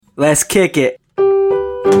Let's kick it.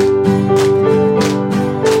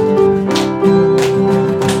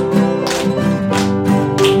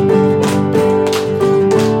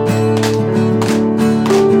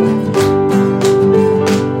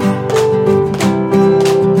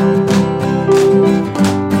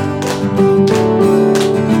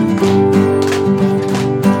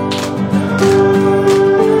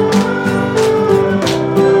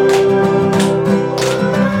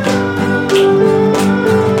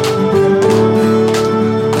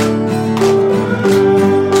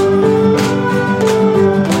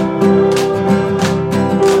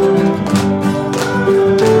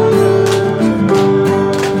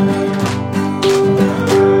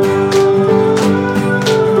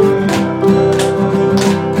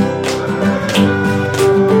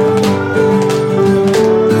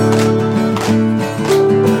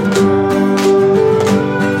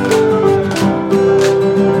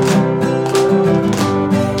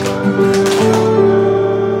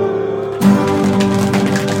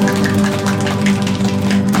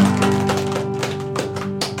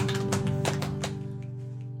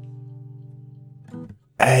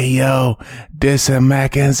 Hey, yo, this is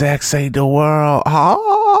Mac and Zach Save the World.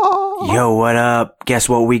 Oh. Yo, what up? Guess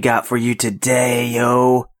what we got for you today,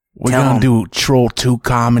 yo? We're gonna do Troll 2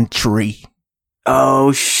 commentary.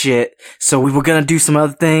 Oh, shit. So we were gonna do some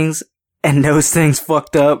other things, and those things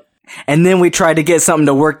fucked up. And then we tried to get something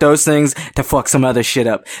to work those things to fuck some other shit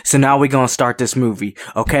up. So now we're gonna start this movie,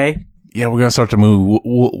 okay? Yeah, we're gonna start the movie.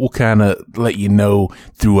 We'll kind of let you know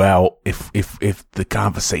throughout if the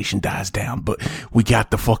conversation dies down. But we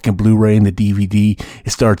got the fucking Blu-ray and the DVD. It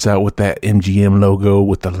starts out with that MGM logo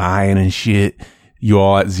with the lion and shit. You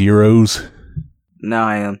all at zeros? Now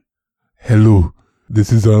I am. Hello,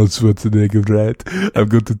 this is Arnold Schwarzenegger, right? I'm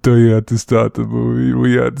going to tell you how to start the movie.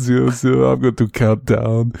 We are at 00. I'm going to count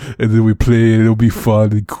down, and then we play it. It'll be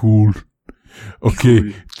fun and cool.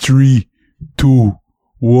 Okay, 3, 2,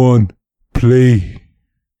 1. Play.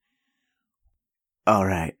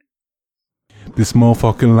 Alright. This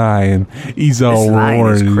motherfucking lion, he's all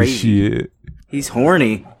roaring and shit. He's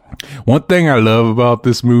horny. One thing I love about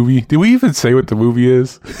this movie, did we even say what the movie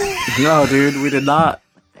is? No, dude, we did not.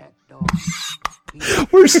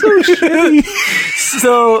 We're so shitty.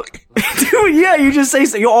 So, dude, yeah, you just say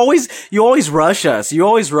so. You always rush us. You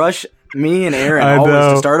always rush me and Aaron always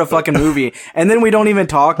to start a fucking movie, and then we don't even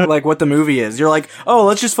talk like what the movie is. You're like, oh,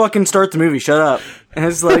 let's just fucking start the movie. Shut up. And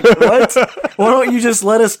it's like, what? Why don't you just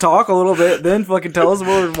let us talk a little bit, then fucking tell us what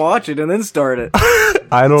we're watching, and then start it?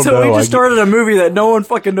 I don't know. So we just started a movie that no one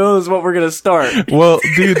fucking knows what we're gonna start. Well,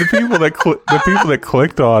 dude, the people that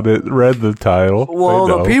clicked on it read the title. Well,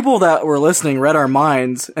 the people that were listening read our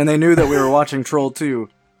minds, and they knew that we were watching Troll 2.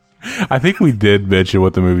 I think we did mention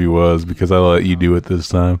what the movie was because I let you do it this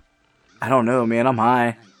time. I don't know, man. I'm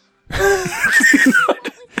high.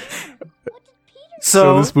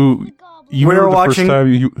 So this movie, you we were remember the watching first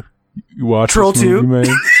time you watched Troll this movie, 2. man?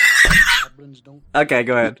 Okay,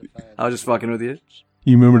 go ahead. I was just fucking with you.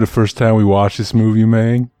 You remember the first time we watched this movie,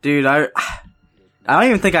 man? Dude, I don't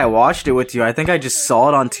even think I watched it with you. I think I just saw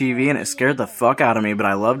it on TV and it scared the fuck out of me, but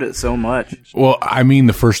I loved it so much. Well, I mean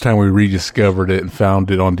the first time we rediscovered it and found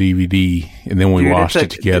it on DVD, and then we watched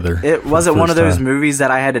it together. It wasn't one of those movies that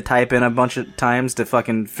I had to type in a bunch of times to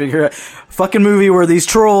fucking figure out. Fucking movie where these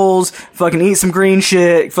trolls fucking eat some green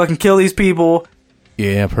shit, fucking kill these people.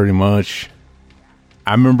 Yeah, pretty much.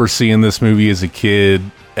 I remember seeing this movie as a kid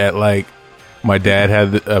at like, my dad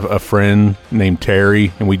had a friend named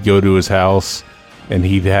Terry, and we'd go to his house, and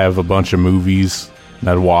he'd have a bunch of movies, and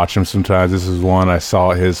I'd watch them sometimes. This is one I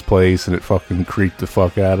saw at his place, and it fucking creeped the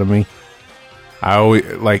fuck out of me. I always,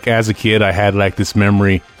 like, as a kid, I had, like, this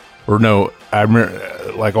memory, or no, I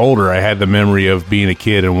remember, like, older, I had the memory of being a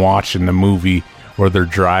kid and watching the movie where they're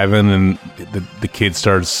driving, and the kid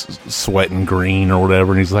starts sweating green or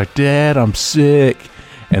whatever, and he's like, Dad, I'm sick.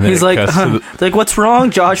 And then he's like, like, what's wrong,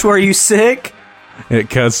 Joshua? Are you sick? And it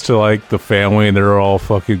cuts to, like, the family, and they're all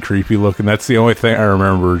fucking creepy looking. That's the only thing I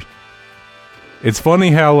remembered. It's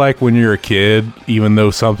funny how, like, when you're a kid, even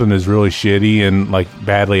though something is really shitty and, like,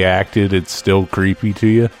 badly acted, it's still creepy to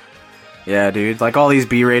you. Yeah, dude. Like, all these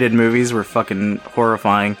B-rated movies were fucking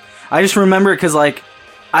horrifying. I just remember it because, like,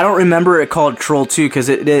 I don't remember it called Troll 2 because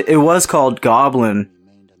it was called Goblin.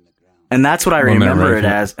 And that's what I remember it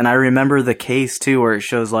as. And I remember the case, too, where it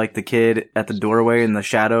shows, like, the kid at the doorway in the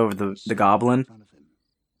shadow of the goblin.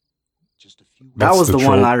 That was the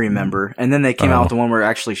one I remember. And then they came out with the one where it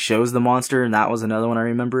actually shows the monster, and that was another one I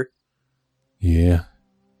remember. Yeah.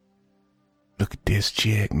 Look at this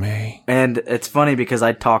chick, man. And it's funny because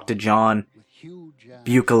I talked to John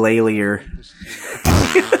Bukalalier.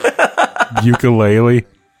 Ukulele?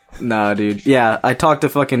 Nah, dude. Yeah, I talked to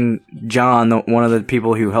fucking John, one of the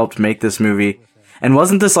people who helped make this movie. And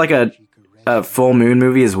wasn't this like a Full Moon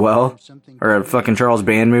movie as well? Or a fucking Charles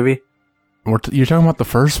Band movie? You're talking about the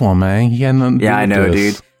first one, man. Yeah, I know,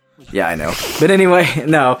 dude. Yeah, I know. But anyway,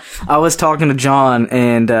 no. I was talking to John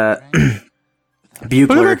and Buechler.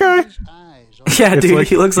 Look at that guy. Yeah, dude. Like,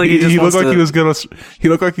 he looks like he looked like he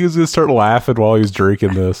looked like he was gonna start laughing while he was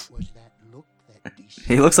drinking this.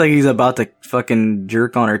 He looks like he's about to fucking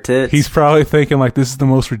jerk on her tits. He's probably thinking like, this is the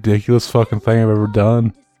most ridiculous fucking thing I've ever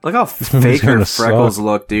done. Look how fake her freckles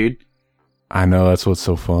look, dude. I know, that's what's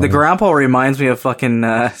so funny. The grandpa reminds me of fucking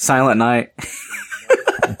Silent Night.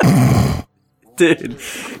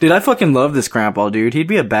 Dude, I fucking love this grandpa, dude. He'd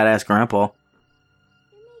be a badass grandpa.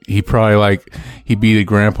 He'd probably he'd be the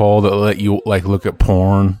grandpa that let you like look at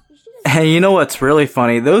porn. Hey, you know what's really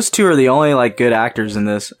funny? Those two are the only like good actors in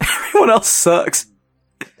this. Everyone else sucks.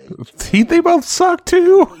 They both suck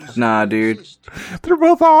too. Nah, dude. They're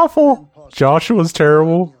both awful. Joshua's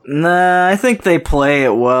terrible. Nah, I think they play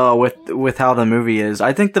it well with how the movie is.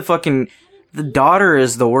 I think the daughter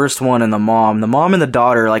is the worst one, and the mom and the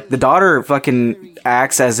daughter, like the daughter fucking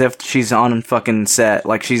acts as if she's on fucking set,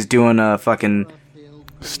 like she's doing a fucking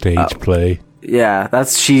stage play. Yeah,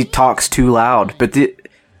 she talks too loud, but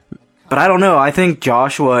I don't know. I think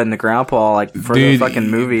Joshua and the grandpa, like for the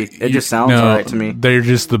fucking movie, it just sounds alright to me. They're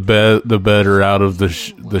just the better out of the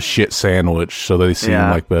shit sandwich, so they seem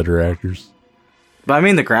like better actors. But I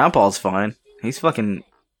mean, the grandpa's fine. He's fucking,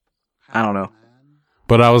 I don't know.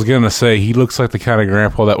 But I was gonna say, he looks like the kind of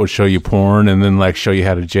grandpa that would show you porn and then like show you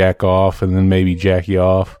how to jack off and then maybe jack you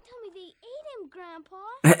off.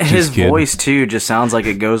 His voice too just sounds like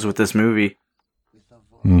it goes with this movie.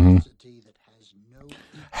 Mm-hmm.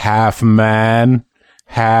 Half man,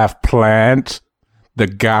 half plant, the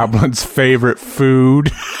goblin's favorite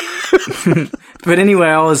food. But anyway,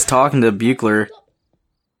 I was talking to Buechler.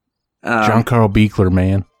 John Carl Buechler,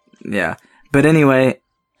 man. Yeah. But anyway,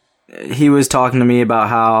 he was talking to me about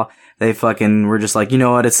how they fucking were just like, you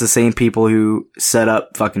know what, it's the same people who set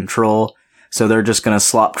up fucking Troll, so they're just gonna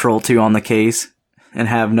slop Troll 2 on the case and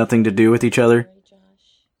have nothing to do with each other.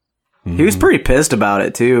 Mm-hmm. He was pretty pissed about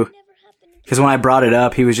it, too. Because when I brought it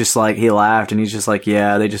up, he was just like, he laughed, and he's just like,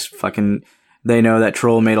 yeah, they know that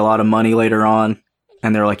Troll made a lot of money later on,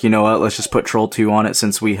 and they're like, you know what, let's just put Troll 2 on it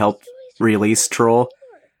since we helped release Troll.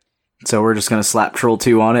 So we're just gonna slap Troll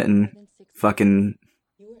 2 on it and fucking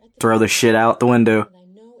throw the shit out the window.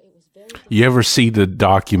 You ever see the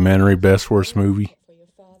documentary Best Worst Movie?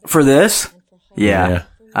 For this? Yeah.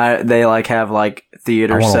 They like have like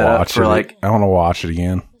theater set up for like... I want to watch it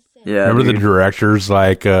again. Yeah. Remember the director's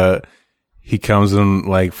like, he comes and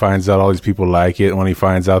like finds out all these people like it, and when he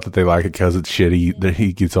finds out that they like it because it's shitty,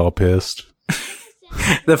 he gets all pissed.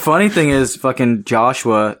 The funny thing is, fucking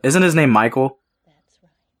Joshua, isn't his name Michael?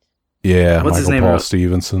 Yeah, what's his name? Paul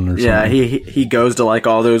Stevenson or something. Yeah, he goes to like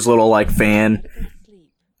all those little like fan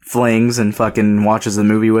flings and fucking watches the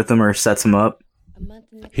movie with them or sets them up.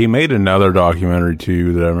 He made another documentary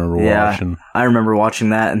too that I remember watching. I remember watching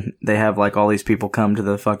that, and they have like all these people come to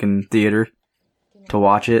the fucking theater to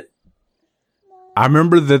watch it. I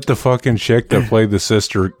remember that the fucking chick that played the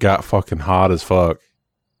sister got fucking hot as fuck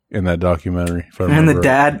in that documentary. And the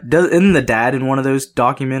dad, isn't the dad in one of those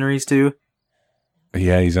documentaries too?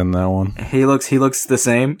 Yeah, he's in that one. He looks the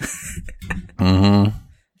same. Mm-hmm.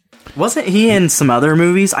 Wasn't he in some other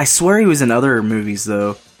movies? I swear he was in other movies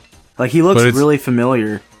though. Like he looks really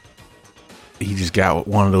familiar. He just got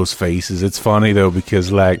one of those faces. It's funny though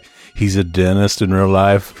because like he's a dentist in real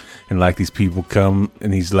life, and like these people come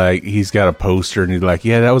and he's got a poster and he's like,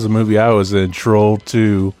 yeah, that was a movie I was in, Troll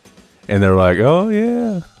 2, and they're like, oh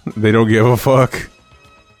yeah, they don't give a fuck.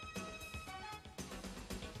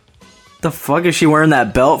 The fuck is she wearing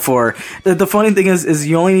that belt for? The funny thing is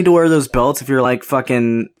you only need to wear those belts if you're like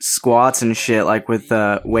fucking squats and shit, like with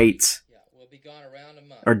weights.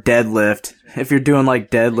 Or deadlift. If you're doing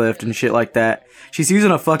like deadlift and shit like that. She's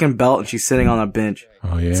using a fucking belt and she's sitting on a bench.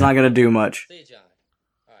 Oh yeah. It's not gonna do much.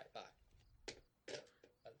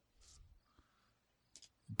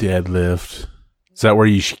 Deadlift. Is that where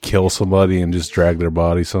you should kill somebody and just drag their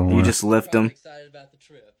body somewhere? You just lift them.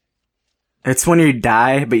 It's when you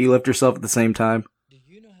die, but you lift yourself at the same time.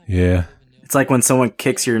 Yeah. It's like when someone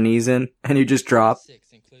kicks your knees in, and you just drop.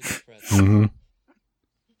 Mm-hmm.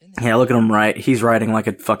 Yeah, look at him he's writing like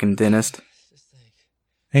a fucking dentist.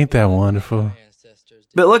 Ain't that wonderful?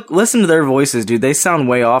 But look, listen to their voices, dude. They sound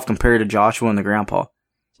way off compared to Joshua and the grandpa.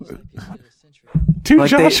 Dude, like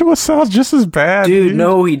Joshua sounds just as bad. Dude,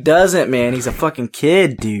 no, he doesn't, man. He's a fucking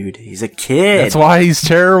kid, dude. He's a kid. That's why he's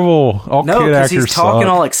terrible. All kid actors he's talking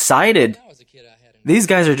suck. all excited. These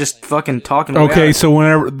guys are just fucking talking. Okay, so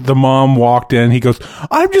whenever the mom walked in, he goes,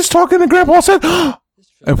 "I'm just talking to Grandpa said,"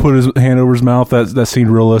 and put his hand over his mouth. That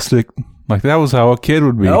seemed realistic. Like, that was how a kid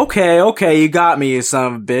would be. Okay, you got me, you son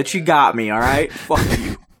of a bitch. You got me, all right? Fuck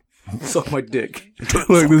you. Suck my dick.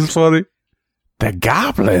 Look, this is funny. The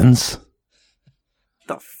goblins?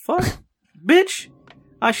 The fuck? Bitch?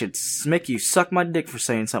 I should make you suck my dick for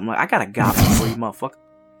saying something like, I got a goblin for you, motherfucker.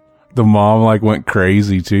 The mom, like, went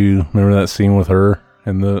crazy, too. Remember that scene with her?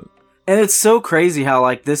 And it's so crazy how,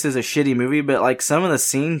 like, this is a shitty movie, but, like, some of the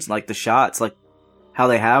scenes, like, the shots, like, how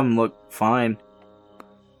they have them look fine.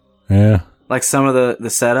 Yeah. Like, some of the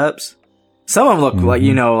setups. Some of them look like,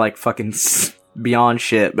 you know, like, fucking beyond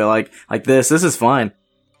shit, but, like this is fine.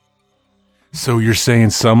 So you're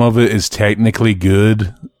saying some of it is technically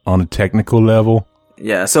good on a technical level?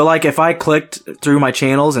 Yeah, so, like, if I clicked through my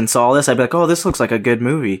channels and saw this, I'd be like, oh, this looks like a good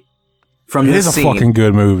movie. From this scene. It is a fucking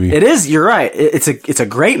good movie. It is, you're right. It's a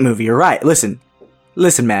great movie, you're right. Listen,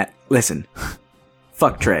 Matt, listen.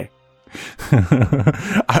 Fuck Trey.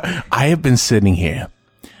 I have been sitting here,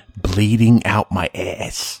 bleeding out my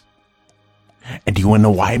ass. And do you want to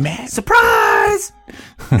know why, Matt? Surprise!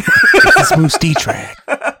 It's this Moose D track.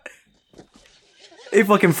 He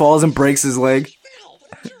fucking falls and breaks his leg.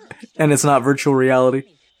 And it's not virtual reality.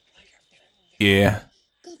 Yeah.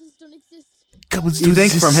 You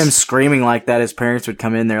think from him screaming like that, his parents would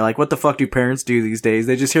come in there. Like, what the fuck do parents do these days?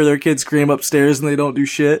 They just hear their kids scream upstairs and they don't do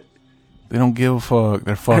shit. They don't give a fuck.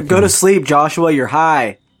 They're fucking... Go to sleep, Joshua. You're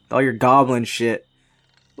high. All your goblin shit.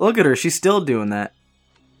 Look at her. She's still doing that.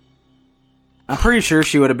 I'm pretty sure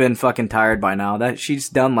she would have been fucking tired by now. That she's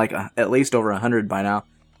done like at least over 100 by now.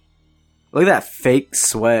 Look at that fake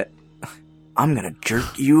sweat. I'm gonna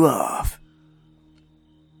jerk you off.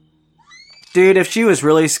 Dude, if she was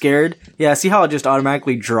really scared... Yeah, see how it just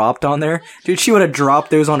automatically dropped on there? Dude, she would have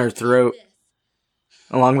dropped those on her throat.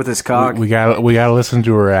 Along with his cock. We gotta listen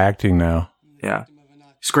to her acting now. Yeah.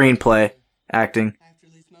 Screenplay. Acting.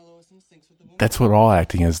 That's what all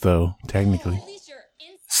acting is, though, technically.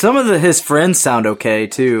 Some of his friends sound okay,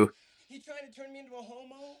 too.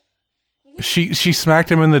 She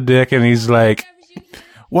smacked him in the dick, and he's like,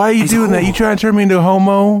 "Why are you doing that? You trying to turn me into a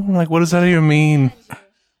homo?" I'm like, what does that even mean?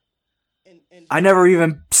 I never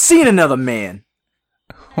even seen another man.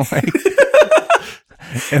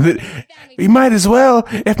 And you might as well.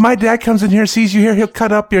 If my dad comes in here and sees you here, he'll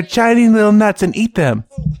cut up your tiny little nuts and eat them.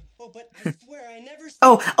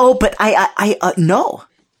 But I no.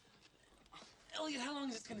 Elliot, how long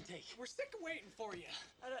is this gonna take? We're sick of waiting for you.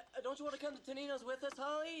 Don't you want to come to Tonino's with us,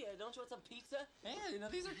 Holly? Don't you want some pizza? Yeah,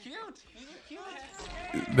 these are cute.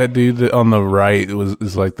 That dude on the right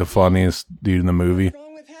is like the funniest dude in the movie.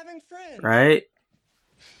 Right?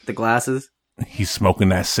 The glasses. He's smoking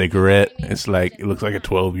that cigarette. It's like, it looks like a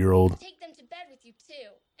 12-year-old. Take them to bed with you too,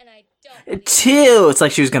 and I don't. Two. It's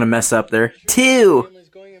like she was gonna mess up there. Two.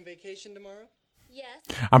 Going on vacation tomorrow? Yes.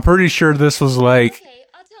 I'm pretty sure this was like... Okay,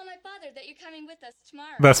 I'll tell my father that you're coming with us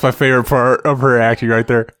tomorrow. That's my favorite part of her acting right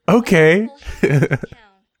there. Okay.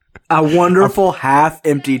 A wonderful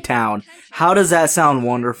half-empty town. How does that sound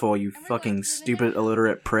wonderful, you fucking stupid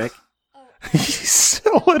illiterate prick? He's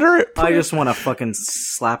illiterate prick. I just want to fucking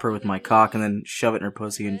slap her with my cock and then shove it in her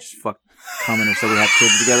pussy and just fuck come in her so we have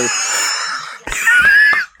kids together.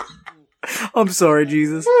 I'm sorry,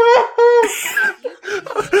 Jesus.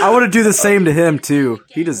 I want to do the same to him, too.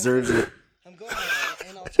 He deserves it.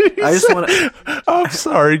 I just want to... I'm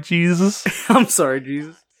sorry, Jesus. I'm sorry,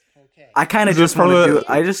 Jesus. I kind of just want to do it.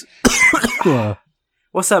 I just...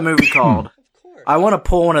 What's that movie called? I want to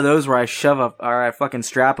pull one of those where I or I fucking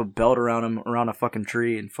strap a belt around him, around a fucking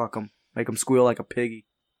tree and fuck him. Make him squeal like a piggy.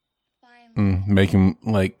 Make him,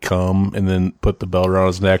 like, come and then put the belt around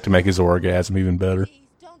his neck to make his orgasm even better.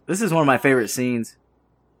 This is one of my favorite scenes.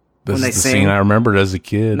 This is the scene I remembered as a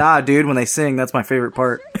kid. Nah, dude, when they sing, that's my favorite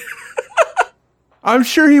part. I'm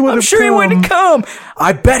sure he would have come.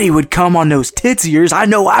 I bet he would come on those tits of yours. I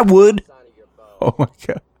know I would. Oh my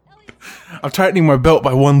god. I'm tightening my belt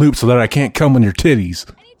by one loop so that I can't come on your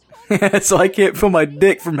titties. So I can't feel my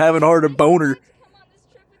dick from having hard a boner.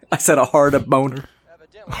 I said a hard a boner.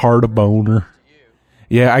 Hard a boner.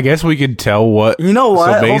 Yeah, I guess we could tell what... You know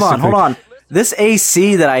what? So hold on. This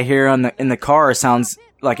AC that I hear in the car sounds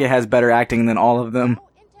like it has better acting than all of them.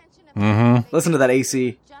 Mm-hmm. Listen to that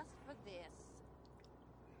AC.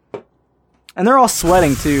 And they're all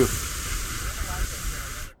sweating, too.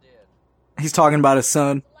 He's talking about his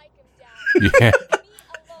son. Yeah.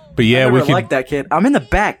 But yeah, we could... like that kid. I'm in the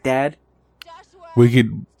back, Dad. We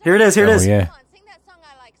could... Here it is, yeah.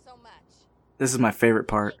 This is my favorite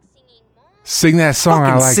part. Sing that song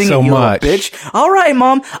I like sing so it, you little much. bitch. All right,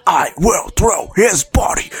 Mom. I will throw his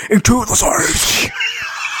body into the sewers.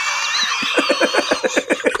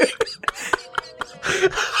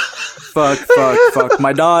 Fuck.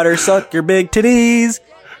 My daughter, suck your big titties.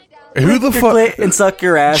 Who the fuck? And suck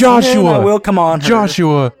your ass. Joshua. I will come on. Her.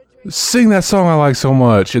 Joshua, sing that song I like so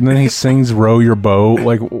much. And then he sings Row Your Boat.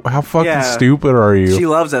 Like, how fucking stupid are you? She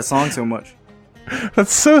loves that song so much.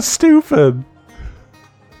 That's so stupid.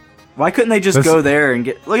 Why couldn't they just go there and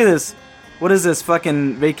get... Look at this. What is this,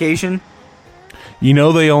 fucking Vacation? You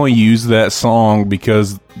know they only used that song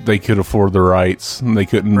because they could afford the rights. And they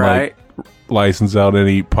couldn't, like, license out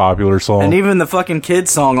any popular song. And even the fucking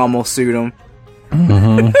kids song almost sued them.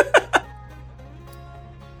 Mm-hmm.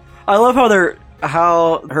 I love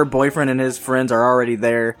how her boyfriend and his friends are already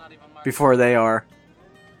there before they are.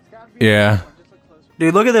 Yeah.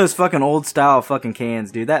 Dude, look at those fucking old style fucking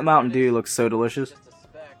cans, dude. That Mountain Dew looks so delicious.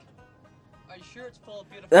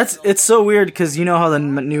 It's so weird because you know how the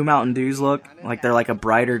new Mountain Dews look? Like they're like a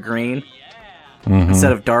brighter green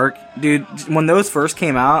instead of dark. Dude, when those first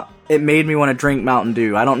came out, it made me want to drink Mountain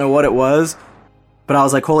Dew. I don't know what it was, but I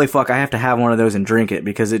was like, holy fuck, I have to have one of those and drink it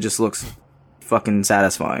because it just looks fucking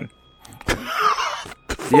satisfying. Do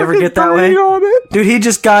you ever get that way? Dude, he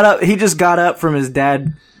just got up from his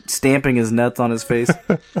dad stamping his nuts on his face.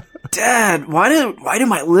 Dad, why do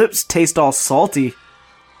my lips taste all salty?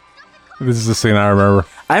 This is the scene I remember.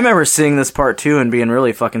 I remember seeing this part too and being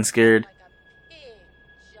really fucking scared.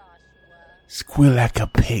 Squeal like a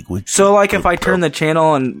pig. So, like, if I turned the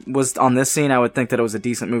channel and was on this scene, I would think that it was a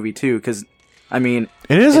decent movie too, because, I mean...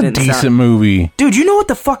 It is a decent movie. Dude, you know what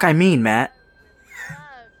the fuck I mean, Matt.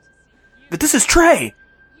 But this is Trey.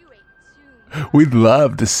 We'd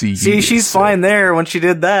love to see you. See, she's fine there when she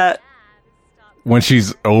did that. When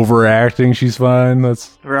she's overacting, she's fine.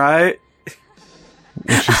 That's... Right?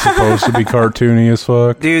 When she's supposed to be cartoony as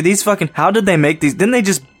fuck. Dude, these fucking... How did they make these... Didn't they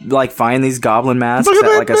just, like, find these goblin masks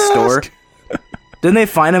at, like, a store? Didn't they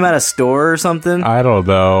find them at a store or something? I don't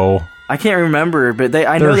know. I can't remember, but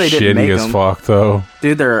I know they didn't make them. They're shitty as fuck, though.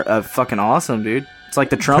 Dude, they're fucking awesome, dude. It's like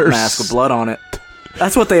the Trump mask with blood on it.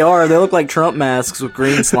 That's what they are. They look like Trump masks with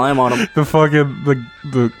green slime on them. The fucking...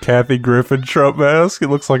 The Kathy Griffin Trump mask. It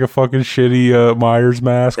looks like a fucking shitty Myers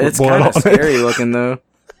mask with blood on it. It's kind of scary looking, though.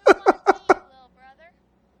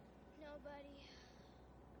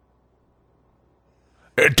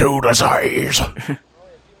 Into the size.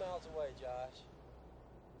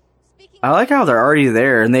 I like how they're already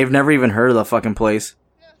there and they've never even heard of the fucking place.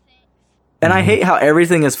 And I hate how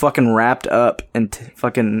everything is fucking wrapped up in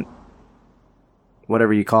fucking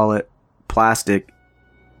whatever you call it, plastic.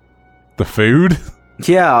 The food?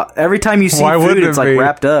 Yeah, every time you see food, it's like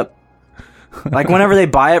wrapped up. Like whenever they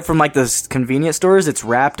buy it from like the convenience stores, it's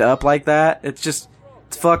wrapped up like that. It's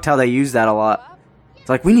fucked how they use that a lot. It's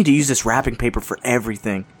like, we need to use this wrapping paper for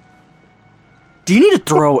everything. Do you need to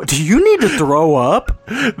throw up?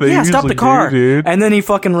 Yeah, stop the car. Dude. And then he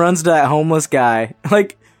fucking runs to that homeless guy.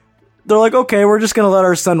 Like, they're like, okay, we're just gonna let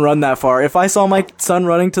our son run that far. If I saw my son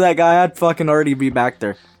running to that guy, I'd fucking already be back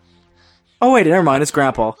there. Oh wait, never mind, it's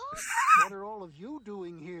Grandpa. What are all of you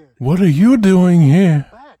doing here? What are you doing here?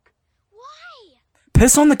 Back. Why?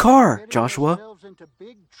 Piss on the car, Joshua. Into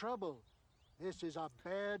big trouble. This is a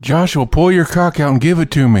bad Joshua, pull your cock out and give it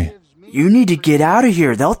to me. You need to get out of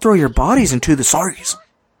here. They'll throw your bodies into the Sargies.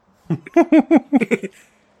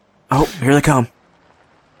 Oh, here they come.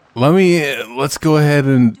 Let's go ahead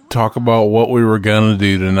and talk about what we were gonna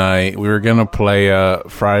do tonight. We were gonna play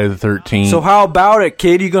Friday the 13th. So how about it,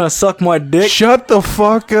 kid? You gonna suck my dick? Shut the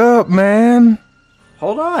fuck up, man.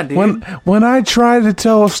 Hold on, dude. When I try to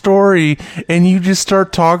tell a story and you just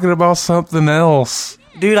start talking about something else.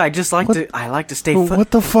 Dude, I like to stay focused.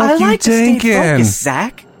 What the fuck you thinking?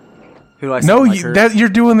 Zach? Who do I No, sound like you're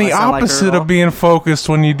doing the I opposite of being focused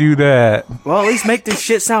when you do that. Well, at least make this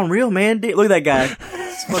shit sound real, man. Dude, look at that guy.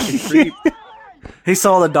 It's fucking creep. He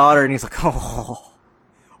saw the daughter and he's like, oh.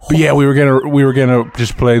 But yeah, we were gonna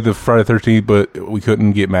just play the Friday 13th, but we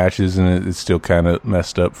couldn't get matches, and it's still kind of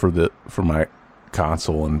messed up for my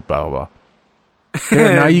console and blah blah.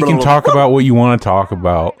 Yeah, now you can talk about what you want to talk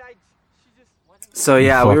about. So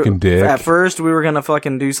yeah, dick. At first we were gonna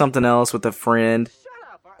fucking do something else with a friend.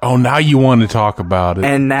 Oh, now you want to talk about it.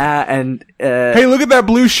 Hey, look at that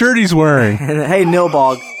blue shirt he's wearing. Hey,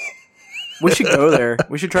 Nilbog. We should go there.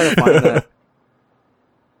 We should try to find that.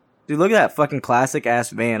 Dude, look at that fucking classic ass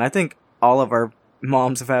van. I think all of our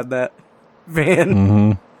moms have had that van.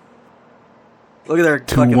 Mm-hmm. Look at their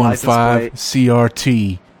fucking license plate. 215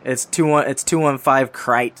 CRT. It's 215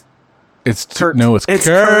 Crite. It's Kurt. No, it's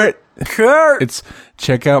Kurt. Kurt. It's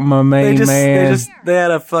check out my main man. They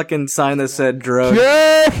had a fucking sign that said drug.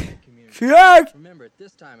 Kirk! Remember, at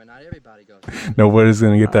this time, and not everybody goes. Nobody's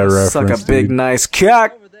gonna get that reference. Suck a big dude. nice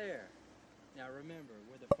cock. Over there. Now remember,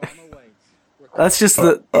 where the farmer waits. That's just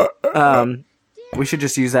the we should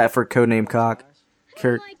just use that for codename cock.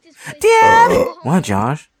 Kurt. Dad! What,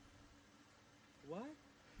 Josh? What?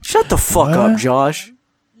 Shut the fuck up, Josh.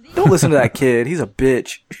 Don't listen to that kid. He's a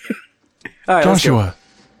bitch. All right, Joshua.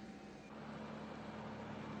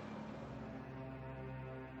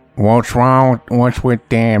 What's with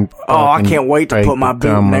them? Oh, I can't wait to put my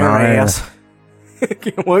boot in their ass. I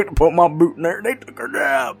can't wait to put my boot in there. They took her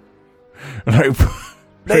down.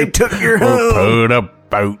 They took your home. Put a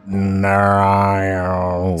boot in their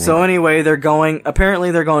ass. So anyway,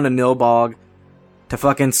 apparently they're going to Nilbog to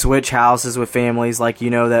fucking switch houses with families, like, you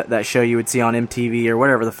know, that show you would see on MTV or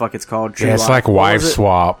whatever the fuck it's called. Yeah, it's like wife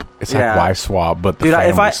swap. It's like wife swap, but the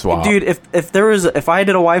family swap. Dude, if I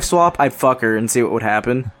did a wife swap, I'd fuck her and see what would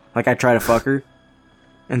happen. Like, I'd try to fuck her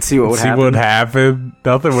and see what would happen. See what would happen?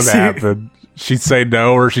 Nothing would happen. She'd say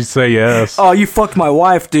no or she'd say yes. Oh, you fucked my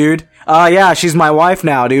wife, dude. Yeah, she's my wife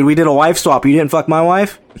now, dude. We did a wife swap. You didn't fuck my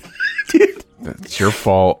wife? That's your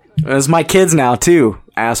fault. It's my kids now, too,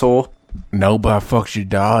 asshole. No, but I fucked your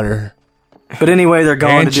daughter. But anyway, they're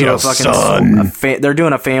going and to do your a fucking son. they're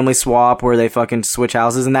doing a family swap where they fucking switch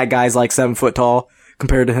houses, and that guy's like 7 foot tall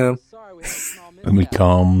compared to him. Sorry, we had a small And he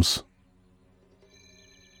comes.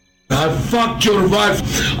 I fucked your wife,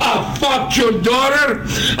 I fucked your daughter, and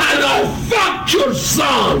I fucked your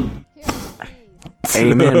son!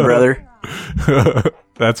 Amen, brother.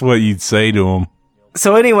 That's what you'd say to him.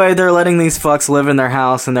 So anyway, they're letting these fucks live in their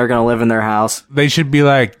house, and they're gonna live in their house. They should be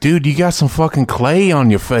like, dude, you got some fucking clay on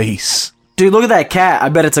your face. Dude, look at that cat. I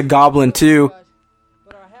bet it's a goblin, too.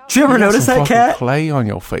 Did you ever notice that cat? Clay on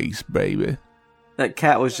your face, baby. That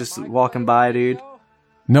cat was just walking by, dude.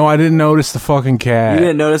 No, I didn't notice the fucking cat. You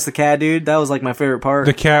didn't notice the cat, dude? That was like my favorite part.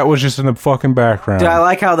 The cat was just in the fucking background. Dude, I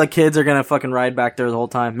like how the kids are gonna fucking ride back there the whole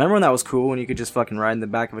time. Remember when that was cool, when you could just fucking ride in the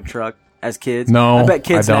back of a truck as kids? No, I bet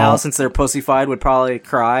kids I now, don't. since they're pussyfied, would probably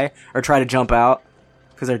cry or try to jump out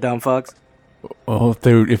because they're dumb fucks. Well,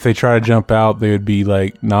 if they try to jump out, they would be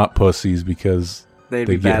like not pussies because They'd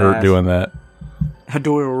they be get badass. hurt doing that.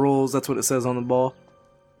 Doyle rules, that's what it says on the ball.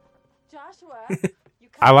 Joshua,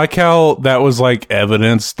 I like how that was like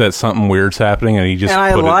evidence that something weird's happening, and he just. And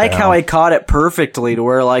I put like it down. how he caught it perfectly to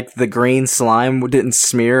where like the green slime didn't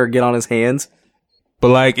smear or get on his hands. But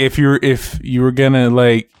like, if you were gonna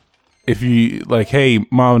like, if you like, hey,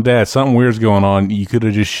 mom and dad, something weird's going on, you could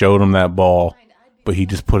have just showed him that ball, but he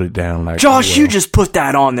just put it down. Like, Josh, oh, well. you just put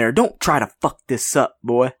that on there. Don't try to fuck this up,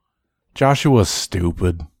 boy. Joshua's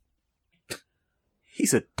stupid.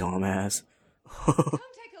 He's a dumbass. come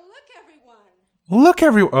take a look,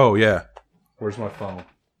 everyone. Oh yeah, where's my phone?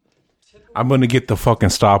 I'm gonna get the fucking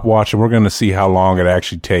stopwatch, and we're gonna see how long it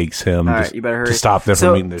actually takes him All right, you better hurry. to stop them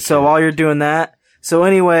from eating this. So shit. while you're doing that, so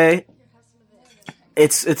anyway,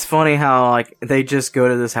 it's funny how like they just go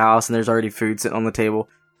to this house and there's already food sitting on the table.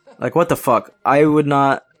 Like, what the fuck? I wouldn't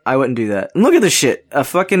do that. And look at this shit. A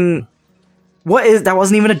fucking that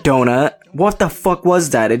wasn't even a donut. What the fuck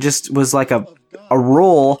was that? It just was like a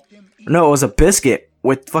roll. No, it was a biscuit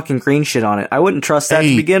with fucking green shit on it. I wouldn't trust that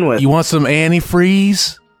to begin with. You want some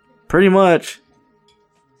antifreeze? Pretty much.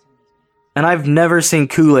 And I've never seen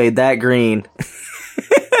Kool-Aid that green.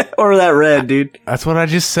 Or that red, dude. That's what I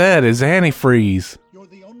just said, is antifreeze. You're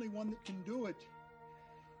the only one that can do it.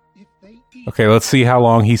 If they eat Okay, let's see how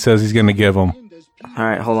long he says he's gonna give him. as Peter's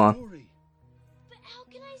Alright, hold on. story. But how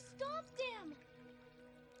can I stop them?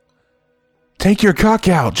 Take your cock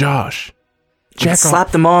out, Josh. Jack Slap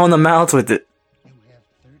off. them all in the mouth with it. You have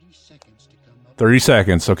 30 seconds to come up 30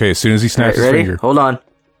 seconds. Okay, as soon as he snaps Alright, his ready? finger. Hold on.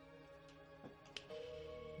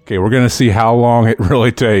 Okay, we're gonna see how long it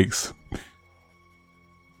really takes.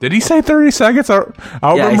 Did he say 30 seconds? I don't Yeah,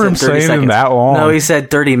 he remember him said 30 saying seconds. that long. No, he said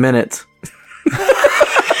 30 minutes.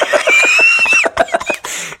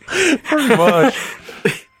 pretty much.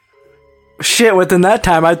 Shit, within that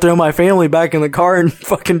time, I'd throw my family back in the car and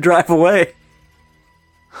fucking drive away.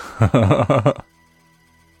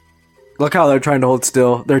 Look how they're trying to hold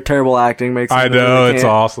still. Their terrible acting makes I them know know, they it's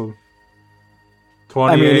can't. awesome.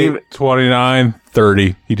 28, even- 29,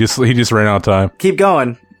 30. He just ran out of time. Keep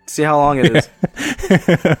going. See how long it is.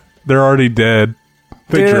 They're already dead.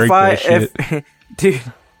 They Dude, drank that shit. dude,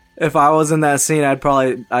 if I was in that scene,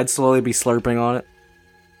 I'd slowly be slurping on it.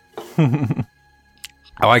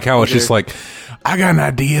 I like how it's just like, I got an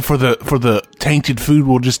idea for the tainted food.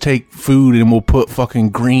 We'll just take food and we'll put fucking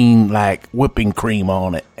green like whipping cream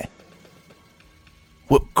on it.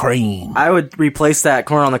 whipped cream. I would replace that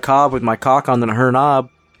corn on the cob with my cock on her knob.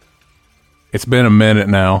 It's been a minute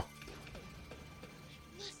now.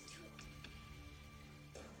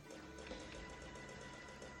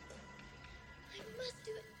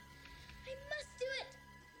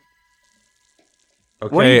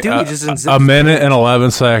 Okay, what do you do? You just a minute and 11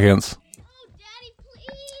 seconds.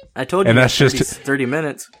 I told you, and that's 30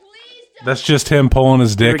 minutes. That's just him pulling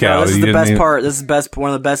his dick out. This is the best part. This is one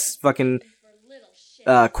of the best fucking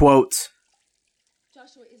quotes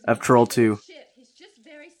of Troll 2.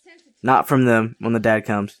 Not from them when the dad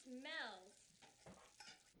comes.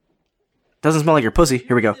 Doesn't smell like your pussy.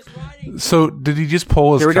 Here we go. So, did he just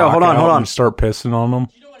pull his cock Hold on. and start pissing on them?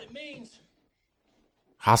 You know what it means?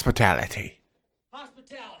 Hospitality.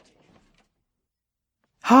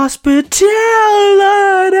 Hospitality.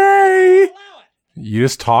 You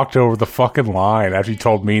just talked over the fucking line after you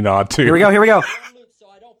told me not to. Here we go. So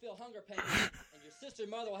I don't feel hunger pains, and your sister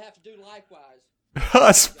and mother will have to do likewise.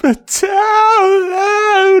 Hospitality.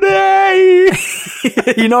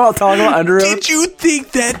 You know what I'm talking about, Under Oath? Did you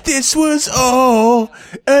think that this was all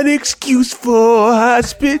an excuse for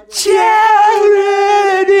hospitality?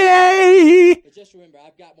 But just remember,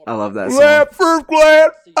 I've got more. I love that song. Glad first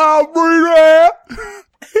glad, I'll bring that.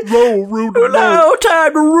 No room to No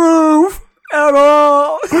time to roof at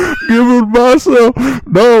all. giving myself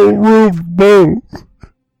no room to move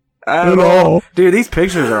At all. Dude, these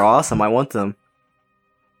pictures are awesome. I want them.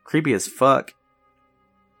 Creepy as fuck.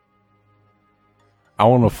 I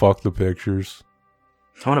want to fuck the pictures.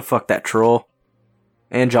 I want to fuck that troll.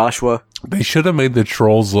 And Joshua. They should have made the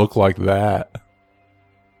trolls look like that.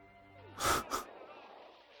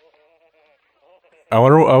 I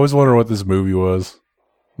always wonder what this movie was.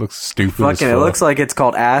 Looks stupid as fuck. It looks like it's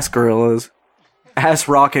called Ass Gorillas. Ass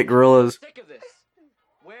Rocket Gorillas.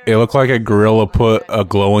 It looked like a gorilla put a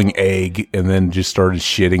glowing egg and then just started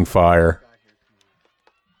shitting fire.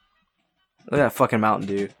 Look at that fucking Mountain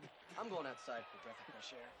Dew. I'm going outside for a breath of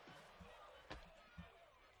fresh air.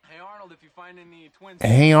 Hey Arnold, if you find any twins.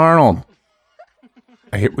 Hey Arnold.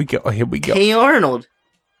 Here we go. Hey Arnold.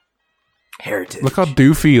 Heritage. Look how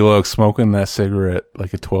doofy he looks smoking that cigarette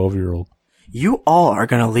like a 12-year-old. You all are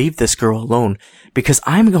gonna leave this girl alone because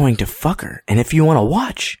I'm going to fuck her. And if you want to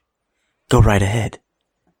watch, go right ahead.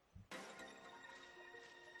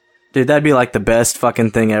 Dude, that'd be like the best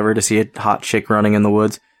fucking thing ever to see a hot chick running in the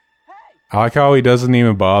woods. I like how he doesn't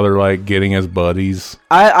even bother like getting his buddies.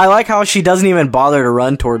 I like how she doesn't even bother to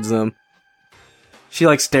run towards them. She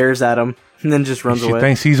like stares at him and then just runs away. She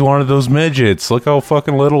thinks he's one of those midgets. Look how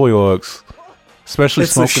fucking little he looks. Especially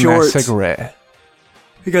It's the smoking that shorts. cigarette.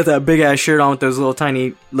 He got that big ass shirt on with those little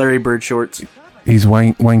tiny Larry Bird shorts. He's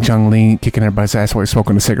Wang Chung Lee kicking everybody's ass while he's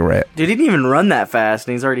smoking a cigarette. Dude, he didn't even run that fast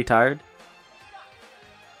and he's already tired.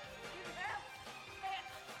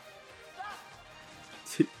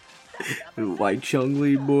 White Chung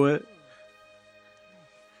Lee, boy.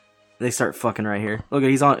 They start fucking right here. Look,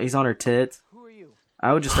 he's on her tits.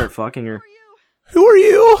 I would just start fucking her. Who are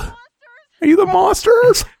you? Are you the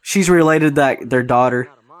monsters? She's related to their daughter.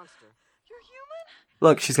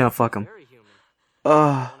 Look, she's gonna fuck him.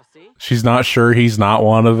 She's not sure he's not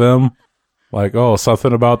one of them. Like, oh,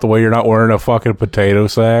 something about the way you're not wearing a fucking potato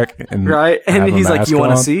sack. And right? And have a he's like, mask you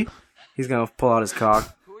want to on?" see? He's gonna pull out his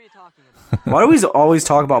cock. Why do we always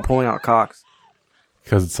talk about pulling out cocks?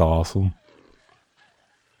 Because it's awesome.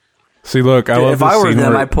 See, look, I Dude, love if this I were scene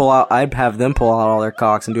them, where I'd have them pull out all their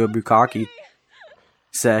cocks and do a bukkake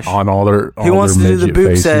sesh. on all their Who wants to do the midget book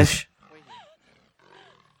faces. sesh?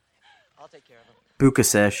 I'll take care of him. Buka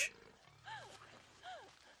sesh.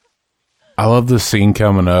 I love the scene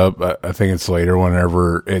coming up. I think it's later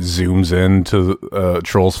whenever it zooms into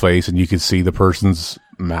Troll's face and you can see the person's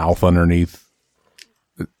mouth underneath.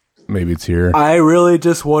 Maybe it's here. I really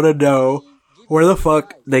just want to know where the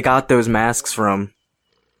fuck they got those masks from.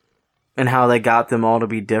 And how they got them all to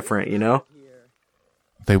be different, you know?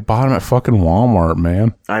 They bought them at fucking Walmart,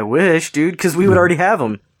 man. I wish, dude, because we would already have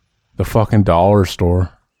them. The fucking dollar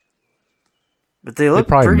store. But they look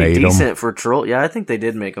probably pretty made 'em. decent for troll. Yeah, I think they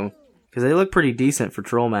did make them. Because they look pretty decent for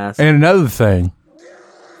troll masks. And another thing.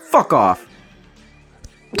 Fuck off.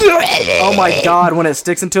 Oh my god, when it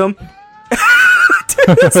sticks into him.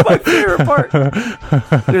 Dude, that's my favorite part. Look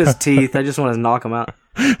at his teeth. I just want to knock him out.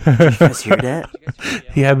 Did you guys hear that?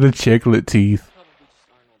 He had the chiclet teeth.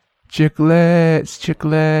 Chiclets.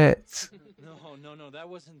 No, that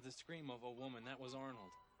wasn't the scream of a woman. That was Arnold.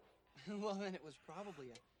 Well, then it was probably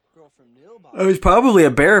a girl from Nilbog. It was probably a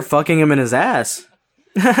bear fucking him in his ass.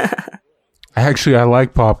 Actually, I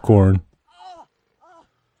like popcorn.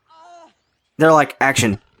 They're like,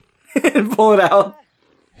 action. And pull it out.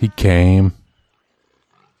 He came.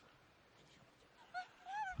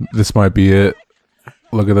 This might be it.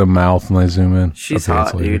 Look at the mouth when they zoom in. She's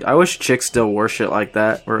hot, dude. I wish chicks still wore shit like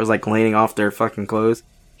that, where it was like leaning off their fucking clothes.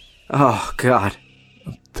 Oh, God.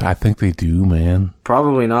 I think they do, man.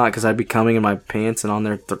 Probably not, because I'd be coming in my pants and on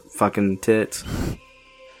their fucking tits.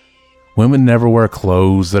 Women never wear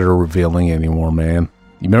clothes that are revealing anymore, man.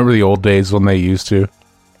 You remember the old days when they used to?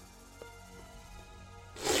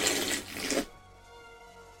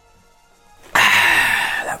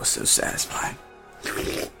 That was so satisfying.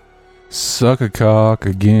 Suck a cock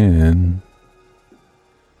again.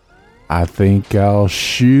 I think I'll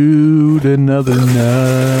shoot another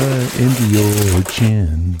nut into your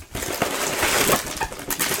chin.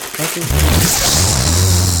 I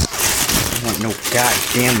want no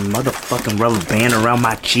goddamn motherfucking rubber band around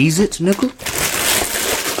my Cheez-Its, nickel.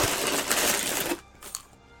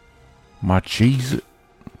 My Cheez-It.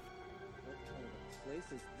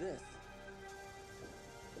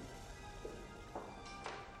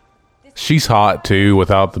 She's hot too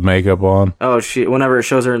without the makeup on. Oh shit! Whenever it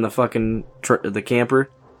shows her in the fucking the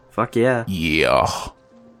camper, fuck yeah. Yeah.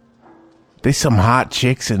 There's some hot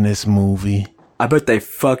chicks in this movie. I bet they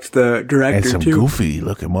fucked the director and some too. Goofy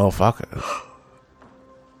looking motherfuckers.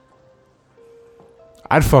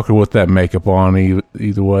 I'd fuck her with that makeup on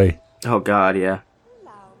either way. Oh god, yeah.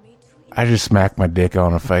 I just smacked my dick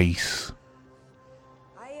on her face.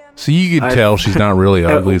 So you could tell she's not really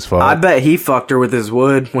ugly as fuck. I bet he fucked her with his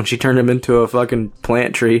wood when she turned him into a fucking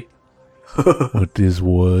plant tree. With his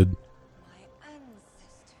wood.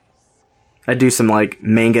 I do some like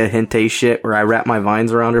manga hentai shit where I wrap my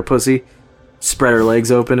vines around her pussy, spread her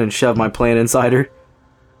legs open, and shove my plant inside her.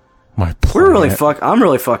 My plant? We're really I'm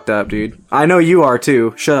really fucked up, dude. I know you are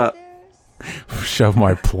too. Shut up. Shove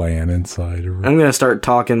my plant inside her. I'm gonna start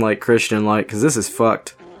talking like Christian like, because this is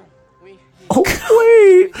fucked. Oh,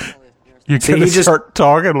 wait! You're gonna start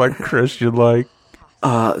talking like Christian like.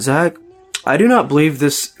 Zach, I do not believe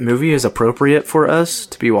this movie is appropriate for us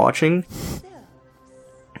to be watching.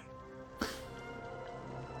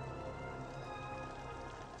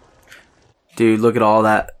 Dude, look at all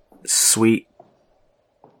that sweet,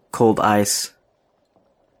 cold ice.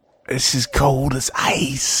 This is cold as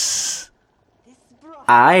ice.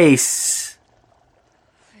 Ice!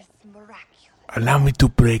 Allow me to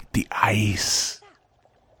break the ice.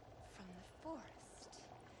 From the forest.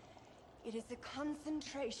 It is a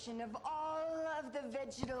concentration of all of the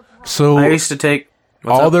vegetal products. So I used to take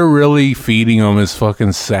all they're really feeding them is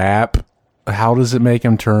fucking sap. How does it make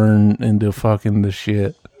them turn into fucking the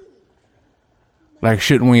shit? Like,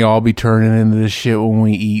 shouldn't we all be turning into this shit when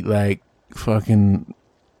we eat like fucking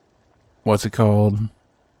what's it called?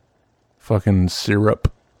 Fucking syrup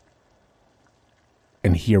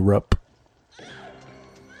and syrup.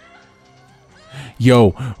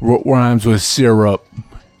 Yo, what rhymes with syrup?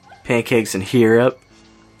 pancakes and syrup.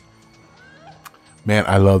 Man,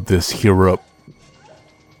 I love this syrup.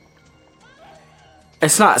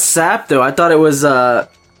 It's not sap though. I thought it was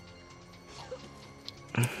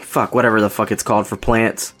fuck, whatever the fuck it's called for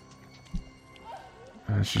plants.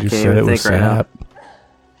 She just said it was sap.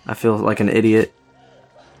 I feel like an idiot.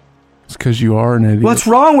 It's because you are an idiot. What's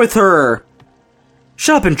wrong with her?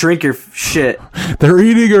 Shut up and drink your shit. They're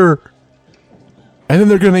eating her. And then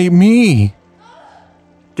they're gonna eat me.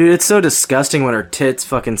 Dude, it's so disgusting when her tits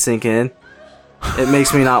fucking sink in. It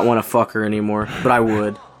makes me not want to fuck her anymore, but I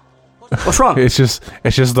would. What's wrong? It's just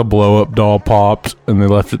the blow up doll popped and they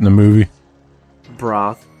left it in the movie.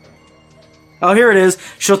 Broth. Oh, here it is.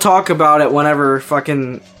 She'll talk about it whenever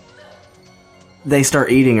fucking they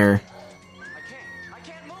start eating her.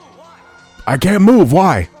 I can't move.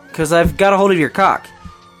 Why? Because I've got a hold of your cock.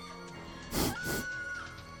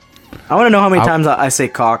 I want to know how many times I say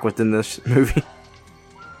cock within this movie.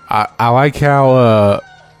 I like how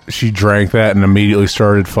she drank that and immediately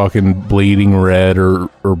started fucking bleeding red or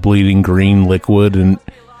bleeding green liquid, and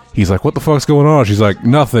he's like, what the fuck's going on? She's like,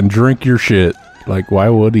 nothing, drink your shit. Like, why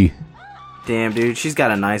would he? Damn, dude, she's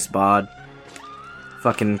got a nice bod.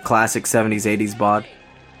 Fucking classic 70s, 80s bod.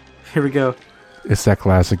 Here we go. It's that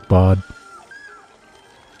classic bod.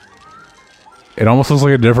 It almost looks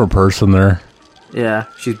like a different person there. Yeah,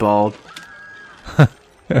 she's bald.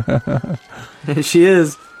 She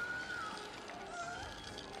is.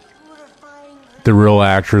 The real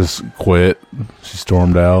actress quit. She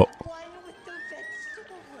stormed out.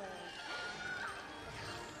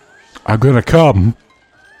 I'm gonna come.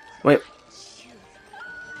 Wait.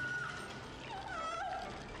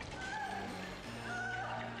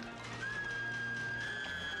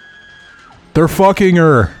 They're fucking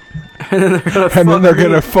her. And then they're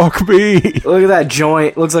gonna fuck me. Look at that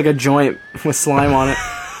joint. Looks like a joint with slime on it.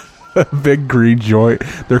 Big green joint.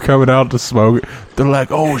 They're coming out to smoke. They're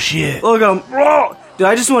like, oh shit. Look at them. Dude,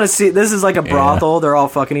 I just want to see. This is like a brothel. They're all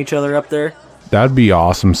fucking each other up there. That'd be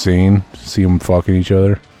awesome scene. See them fucking each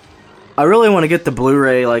other. I really want to get the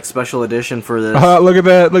Blu-ray like special edition for this. Look at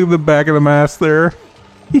that. Look at the back of the mask there.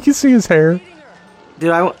 You can see his hair.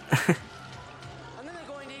 Dude, And then they're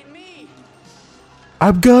going to eat me.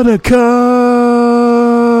 I'm gonna come.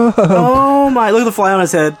 Oh my! Look at the fly on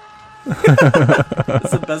his head.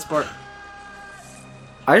 That's the best part.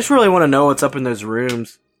 I just really want to know what's up in those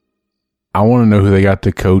rooms. I want to know who they got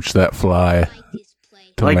to coach that fly.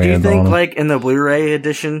 Like, do you think, like, in the Blu-ray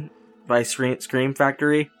edition by Scream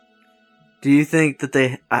Factory, do you think that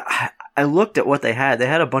they... I looked at what they had. They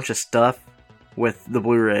had a bunch of stuff with the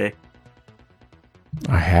Blu-ray.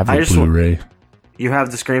 I have a Blu-ray. You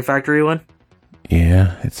have the Scream Factory one?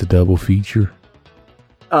 Yeah, it's a double feature.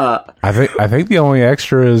 I think the only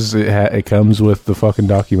extra is it comes with the fucking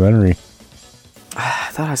documentary. I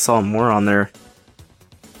thought I saw more on there.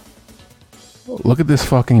 Look at this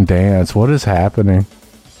fucking dance. What is happening?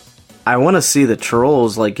 I want to see the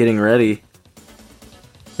trolls, like, getting ready.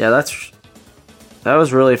 Yeah, that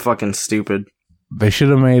was really fucking stupid. They should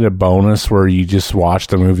have made a bonus where you just watch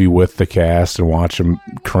the movie with the cast and watch them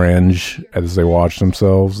cringe as they watch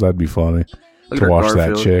themselves. That'd be funny to watch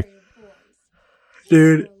that chick.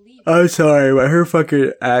 Dude, I'm sorry, but her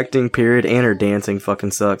fucking acting period and her dancing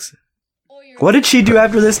fucking sucks. What did she do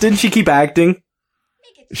after this? Didn't she keep acting?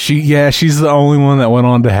 She's the only one that went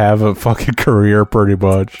on to have a fucking career, pretty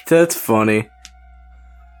much. That's funny.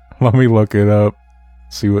 Let me look it up.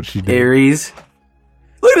 See what she did. Aries.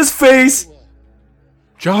 Look at his face!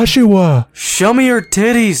 Joshua! Show me your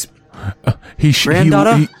titties!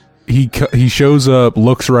 Granddaughter? He shows up,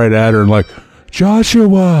 looks right at her, and like,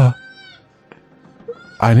 Joshua!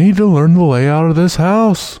 I need to learn the layout of this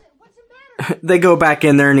house. They go back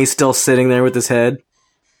in there and he's still sitting there with his head.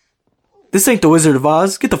 This ain't the Wizard of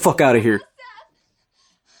Oz. Get the fuck out of here.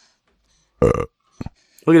 Look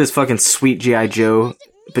at his fucking sweet G.I. Joe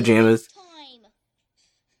pajamas.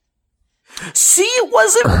 See, it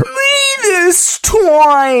wasn't me this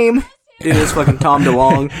time! Dude, it's fucking Tom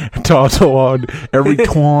DeLonge. Tom DeLonge. Every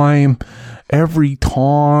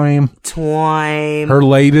time. Her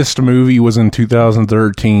latest movie was in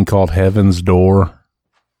 2013 called Heaven's Door.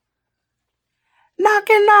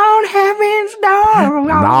 Knocking on heaven's door.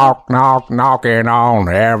 Knocking on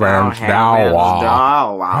heaven's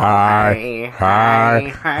door. Hi.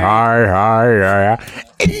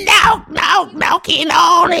 Knocking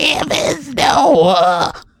on heaven's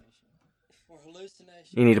door.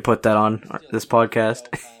 You need to put that on this podcast.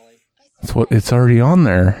 It's already on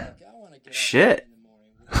there. Shit.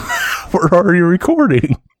 We're already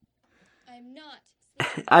recording.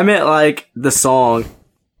 I meant like the song.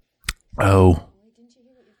 Oh.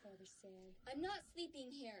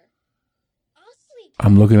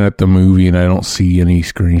 I'm looking at the movie and I don't see any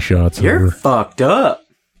screenshots. You're fucked up.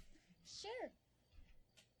 Sure.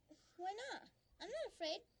 Why not? I'm not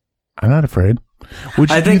afraid. I'm not afraid.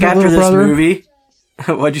 I think after this movie...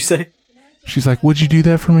 What'd you say? She's like, would you do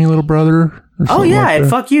that for me, little brother? Oh yeah, I'd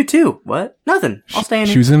fuck you too. What? Nothing. I'll stay in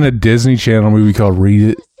She was in a Disney Channel movie called Read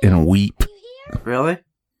It and Weep. Really?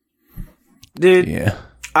 Dude. Yeah.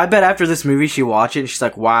 I bet after this movie she watched it and she's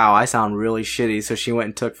like, wow, I sound really shitty. So she went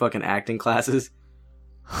and took fucking acting classes.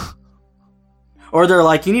 Or they're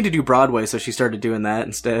like, you need to do Broadway, so she started doing that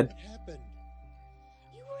instead.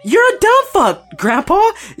 You're a dumb fuck, Grandpa!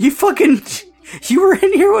 You were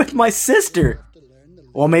in here with my sister!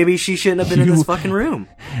 Well, maybe she shouldn't have been in this fucking room.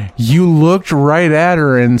 You looked right at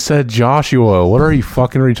her and said, Joshua, what are you,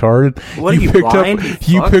 fucking retarded? What are you, blind?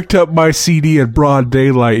 You picked up my CD at broad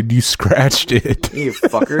daylight and you scratched it. You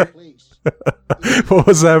fucker. What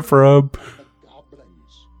was that from?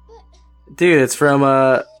 Dude, it's from,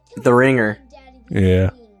 The Ringer. Yeah.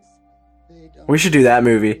 We should do that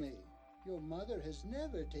movie. Your mother has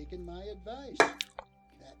never taken my advice.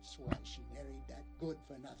 That's why she married that good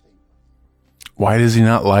for nothing. Why does he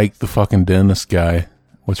not like the fucking dentist guy?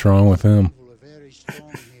 What's wrong with him? Very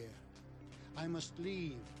strong here. I must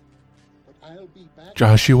leave, but I'll be back.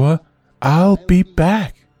 Joshua, I'll be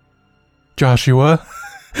back. Joshua.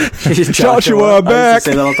 Joshua, I'm back. I used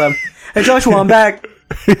to say that all the time. Hey, Joshua, I'm back.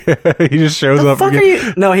 He just shows the up fuck again. Are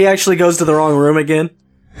you? No, he actually goes to the wrong room again.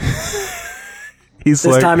 This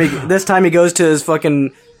time he goes to his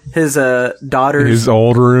fucking daughter's his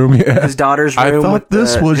old room. Yeah, his daughter's room. I thought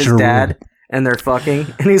this was his your dad, room. And they're fucking,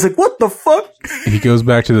 and he's like, "What the fuck?" He goes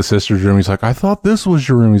back to the sister's room. He's like, "I thought this was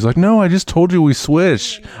your room." He's like, "No, I just told you we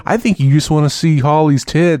switched. I think you just want to see Holly's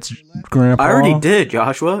tits, Grandpa." I already did,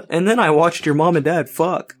 Joshua, and then I watched your mom and dad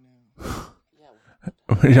fuck.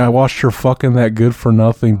 I watched her fucking that good for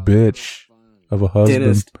nothing bitch of a husband.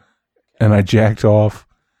 Dentist. And I jacked off.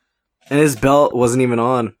 And his belt wasn't even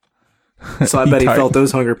on. So I bet he felt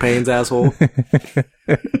those hunger pains, asshole.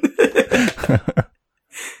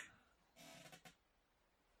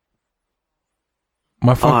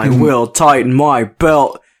 I will tighten my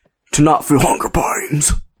belt to not feel hunger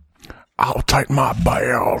pains. I'll tighten my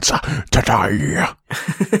belt today.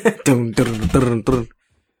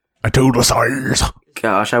 A total size.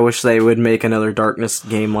 Gosh, I wish they would make another Darkness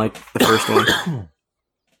game like the first one.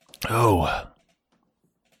 Oh.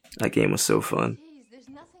 That game was so fun. There's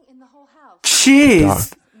nothing in the whole house.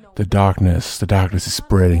 Jeez! The darkness is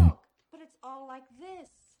spreading. But it's all like this.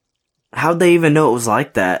 How'd they even know it was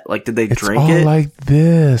like that? Like, did they drink it? It's all like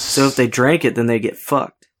this. So if they drank it, then they get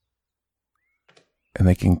fucked. And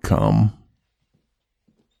they can come.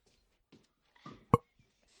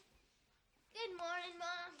 Good morning,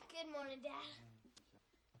 Mom. Good morning, Dad.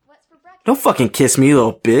 What's for breakfast? Don't fucking kiss me,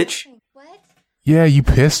 little bitch. What? Yeah, you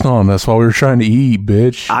pissed on us while we were trying to eat,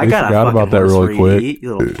 bitch. I We got forgot about that really quick.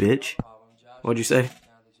 You little bitch. What'd you say?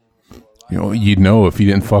 You'd know if you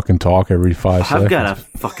didn't fucking talk every 5 seconds. I've got a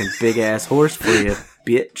fucking big ass horse for you,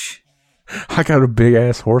 bitch. I got a big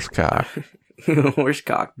ass horse cock. Horse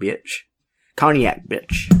cock, bitch. Cognac,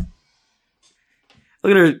 bitch.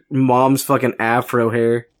 Look at her mom's fucking afro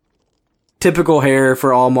hair. Typical hair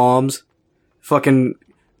for all moms. Fucking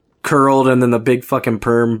curled and then the big fucking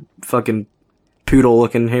perm, fucking poodle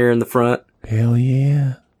looking hair in the front. Hell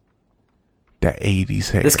yeah. That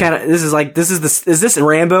 80s hair. Is this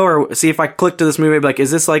Rambo? Or see if I click to this movie, I'd be like,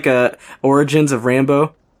 is this like a origins of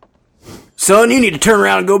Rambo? Son, you need to turn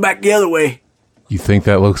around and go back the other way. You think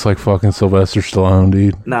that looks like fucking Sylvester Stallone,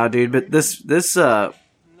 dude? Nah, dude, but this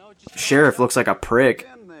sheriff looks like a prick.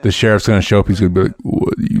 The sheriff's gonna show up, he's gonna be like,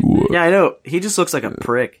 what do you want? Yeah, I know. He just looks like a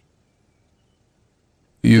prick.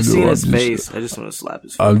 Just seeing his face, I just want to slap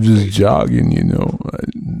his face. I'm just jogging, you know.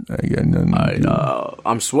 I got nothing to do.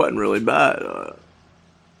 I'm sweating really bad.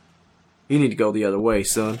 You need to go the other way,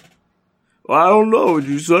 son. Well, I don't know what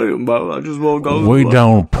you're saying, but I just want to go. We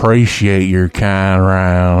don't appreciate your kind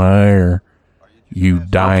around here. You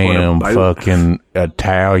damn fucking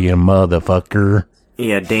Italian motherfucker.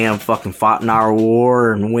 Yeah, damn fucking fought in our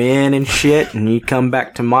war and win and shit, and you come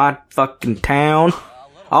back to my fucking town,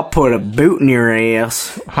 I'll put a boot in your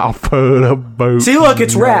ass. I'll put a boot. See, look,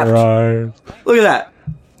 it's wrapped. Look at that.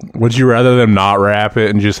 Would you rather them not wrap it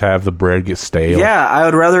and just have the bread get stale? Yeah, I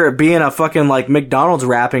would rather it be in a fucking, like, McDonald's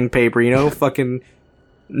wrapping paper, you know? Fucking,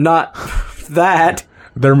 not that.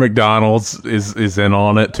 Their McDonald's is in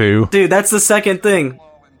on it, too. Dude, that's the second thing.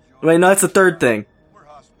 Wait, no, that's the third thing.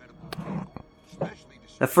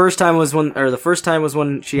 The first time was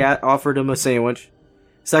when she offered him a sandwich.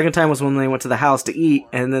 Second time was when they went to the house to eat,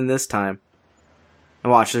 and then this time.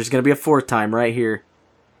 And watch, there's gonna be a fourth time right here.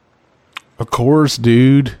 Of course,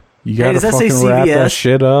 dude. You gotta does that say fucking wrap that CVS?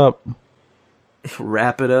 shit up.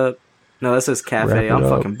 Wrap it up. No, that says cafe. I'm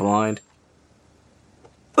fucking blind.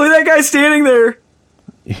 Look at that guy standing there.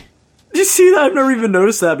 Did you see that? I've never even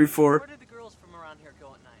noticed that before. Where did the girls from around here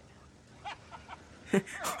go at night?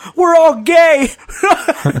 We're all gay.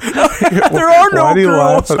 There are no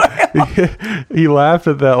girls. He laughed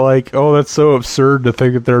at that like, oh, that's so absurd to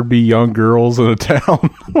think that there'd be young girls in a town.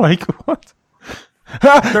 Like, what?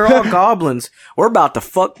 They're all goblins. We're about to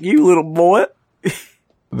fuck you, little boy.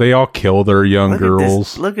 They all kill their young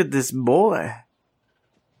girls. Look at this boy.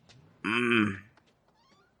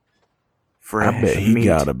 Fresh I bet he meat.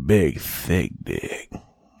 got a big, thick dick.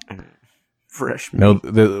 Fresh meat. No,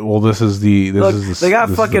 this is the. They got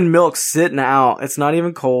fucking milk sitting out. It's not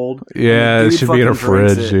even cold. Yeah, it should be in a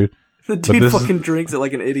fridge, dude. The dude fucking drinks it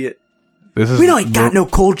like an idiot. We don't got no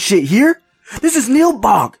cold shit here. This is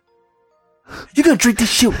Nilbog. You gonna drink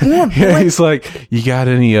this shit warm, boy. Yeah, he's like, you got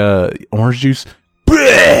any orange juice?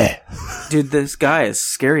 Bleh! Dude, this guy is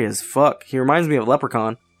scary as fuck. He reminds me of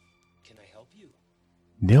Leprechaun. Can I help you?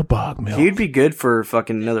 Nilbog milk. He'd be good for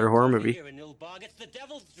fucking another horror movie. Here in Nilbog, it's the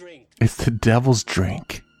devil's drink. It's the devil's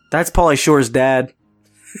drink. That's Pauly Shore's dad.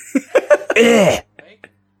 Are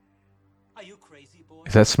you crazy, boy?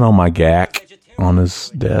 Does that smell my gack on his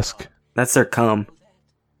desk? That's their cum.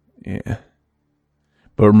 Yeah.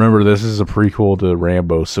 But remember, this is a prequel to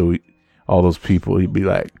Rambo, so all those people, he'd be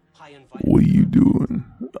like, what are you doing?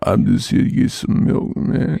 I'm just here to get some milk,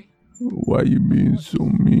 man. Why you being so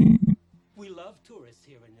mean? We love tourists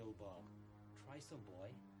here in Nilbog. Try some, boy.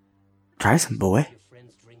 Try some, boy. Your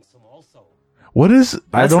friends drink some also. What is...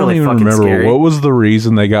 I That's don't really even fucking remember. scary. What was the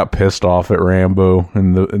reason they got pissed off at Rambo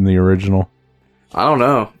in the original? I don't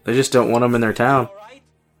know. They just don't want him in their town.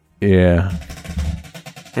 Yeah.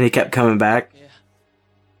 And he kept coming back.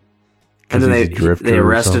 And then they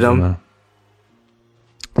arrested him.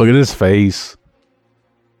 Look at his face.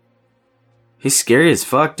 He's scary as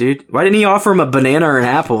fuck, dude. Why didn't he offer him a banana or an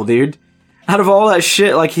apple, dude? Out of all that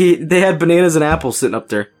shit, like they had bananas and apples sitting up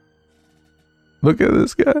there. Look at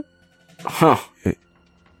this guy. Huh.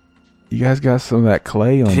 You guys got some of that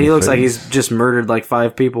clay on He looks like he's just murdered like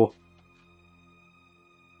 5 people.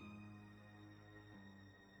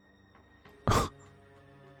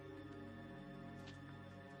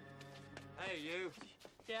 Hey, you.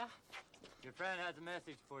 Yeah? Your friend has a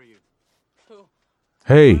message for you. Who?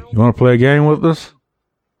 Hey, you want to play a game with us?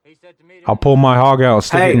 He said to me I'll pull my hog out and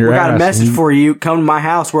stick it in your ass. Hey, we got a message for you. Come to my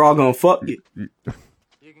house. We're all gonna fuck you.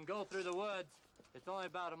 You can go through the woods. It's only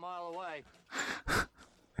about a mile away.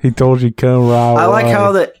 He told you come right away.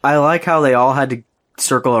 I like how they all had to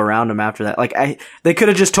circle around him after that. Like they could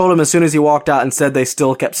have just told him as soon as he walked out. Instead, they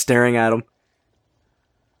still kept staring at him.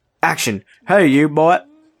 Action! Hey, you boy!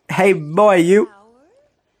 Hey, boy, you!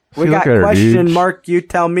 We got question mark. You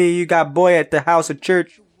tell me you got boy at the house of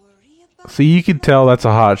church. See, you could tell that's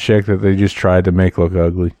a hot chick that they just tried to make look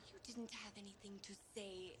ugly.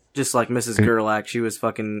 Just like Mrs. Gerlach, she was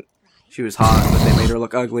hot, but they made her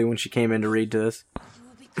look ugly when she came in to read to us.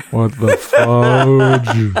 What the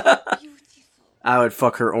fudge? I would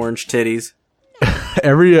fuck her orange titties.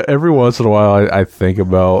 Every once in a while, I think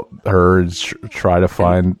about her and try to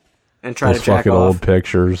find and try to jack fucking off. Old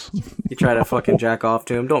pictures. You try to fucking jack off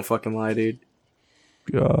to him. Don't fucking lie, dude.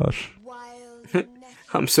 Gosh.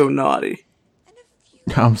 I'm so naughty.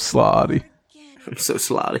 I'm slotty. I'm so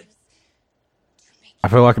slotty. I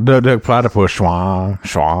feel like a duck platypus. Schwang,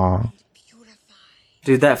 schwang.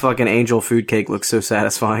 Dude, that fucking angel food cake looks so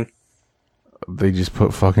satisfying. They just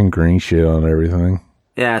put fucking green shit on everything.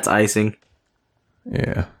 Yeah, it's icing.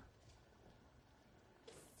 Yeah.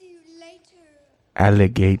 See you later.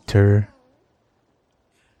 Alligator.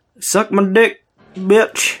 Suck my dick,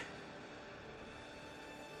 bitch.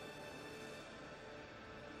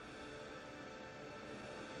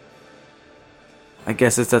 I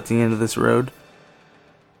guess it's at the end of this road.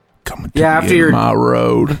 Coming to my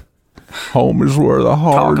road. Home is where the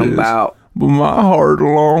heart is. About. But my heart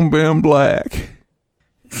long been black.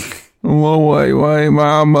 Way,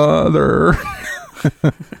 my mother.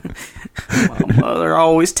 My mother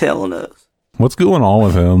always telling us. What's going on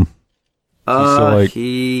with him?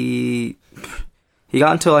 He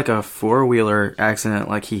got into like a 4-wheeler accident.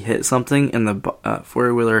 Like he hit something and the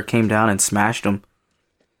 4-wheeler came down and smashed him.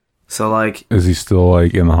 So like, is he still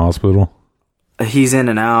like in the hospital? He's in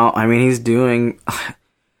and out. I mean, he's doing,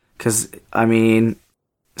 cause I mean,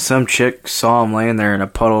 some chick saw him laying there in a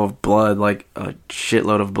puddle of blood, like a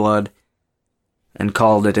shitload of blood, and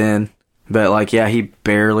called it in. But like, yeah, he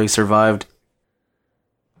barely survived.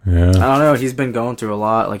 Yeah. I don't know. He's been going through a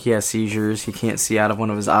lot. Like he has seizures. He can't see out of one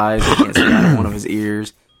of his eyes. He can't see out of one of his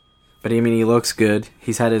ears. But I mean, he looks good.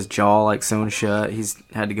 He's had his jaw like sewn shut. He's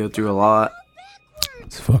had to go through a lot.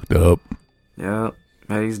 It's fucked up. Yeah,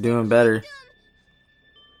 but he's doing better.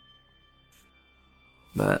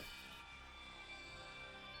 But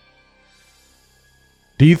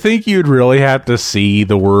do you think you'd really have to see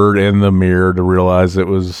the word in the mirror to realize it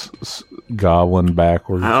was goblin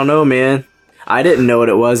backwards? I don't know, man. I didn't know what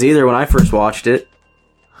it was either when I first watched it.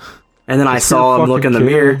 And then I saw him look in the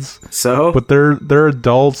mirror. So, but they're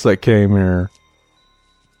adults that came here.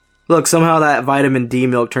 Look, somehow that vitamin D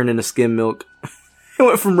milk turned into skim milk. It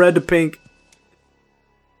went from red to pink.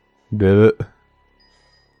 Did it?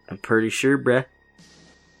 I'm pretty sure, bruh.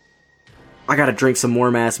 I gotta drink some more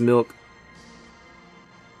mass milk.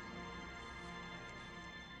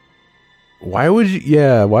 Why would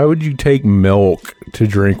you take milk to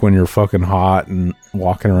drink when you're fucking hot and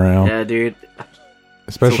walking around? Yeah, dude.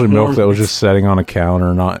 Especially milk that was just sitting on a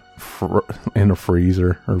counter, not in a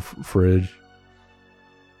freezer or fridge.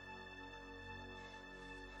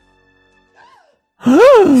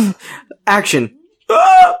 Action.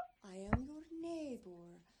 Ah!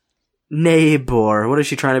 Neighbor. What is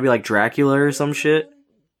she trying to be, like Dracula or some shit?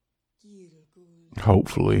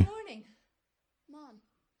 Hopefully. Morning. Mom,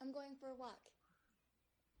 I'm going for a walk.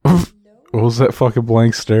 What was that fucking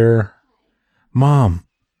blank stare? Mom,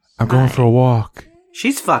 I'm going for a walk.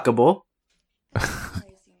 She's fuckable.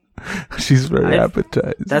 She's very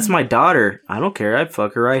appetizing. That's my daughter. I don't care. I'd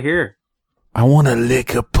fuck her right here. I want to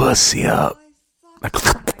lick her pussy up.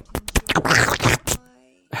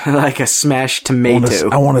 Like a smashed tomato.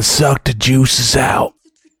 I want to suck the juices out.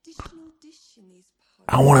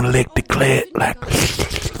 I want to lick the clit. Like.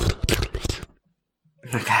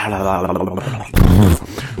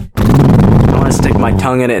 I want to stick my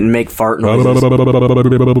tongue in it and make fart noises.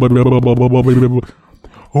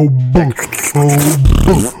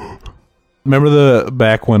 Remember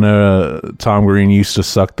back when Tom Green used to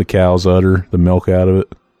suck the cow's udder, the milk out of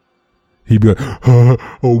it? He'd be like,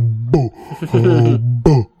 oh, bo, oh,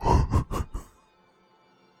 bo.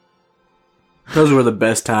 Those were the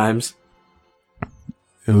best times.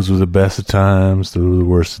 Those were the best of times. Those were the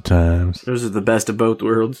worst of times. Those are the best of both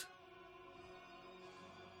worlds.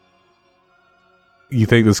 You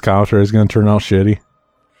think this commentary is going to turn out shitty?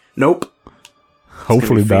 Nope.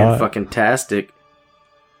 Hopefully not. Fucking tastic.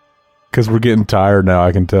 Because we're getting tired now,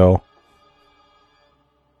 I can tell.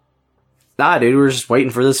 Nah, dude, we're just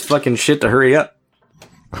waiting for this fucking shit to hurry up.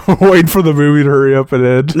 Waiting for the movie to hurry up and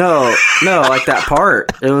end. No, like that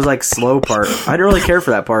part. It was like slow part. I didn't really care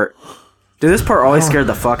for that part. Dude, this part always scared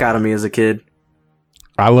the fuck out of me as a kid.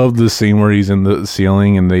 I love the scene where he's in the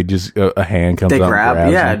ceiling and they just a hand comes out and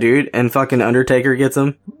grabs yeah, him. dude, and fucking Undertaker gets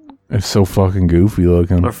him. It's so fucking goofy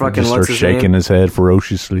looking. Or fucking just what's starts his name? shaking his head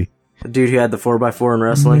ferociously. The dude who had the 4x4 in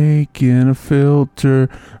wrestling. Making a filter,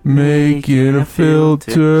 making a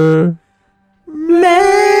filter,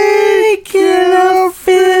 making a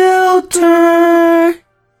filter.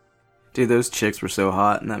 Dude, those chicks were so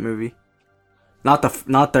hot in that movie.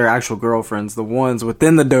 Not their actual girlfriends, the ones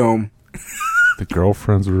within the dome. The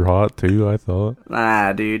girlfriends were hot too, I thought.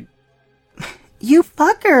 Nah, dude. You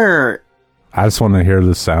fucker. I just want to hear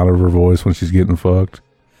the sound of her voice when she's getting fucked.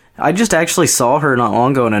 I just actually saw her not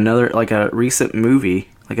long ago in another, like a recent movie,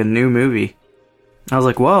 like a new movie. I was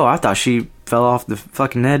like, whoa, I thought she fell off the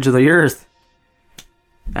fucking edge of the earth.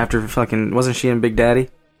 After fucking, wasn't she in Big Daddy?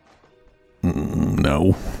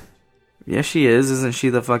 No. Yes, she is. Isn't she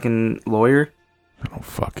the fucking lawyer? I don't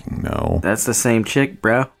fucking know. That's the same chick,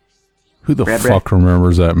 bro. Who the fuck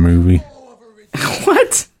remembers that movie?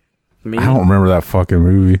 What? Me? I don't remember that fucking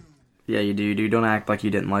movie. Yeah, you do, dude. Don't act like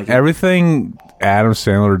you didn't like it. Everything Adam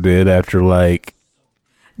Sandler did after, like...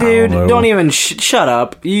 Dude, don't even... shut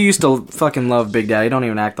up. You used to fucking love Big Daddy. Don't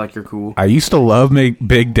even act like you're cool. I used to love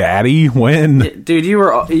Big Daddy when... Dude,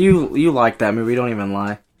 you liked that movie. Don't even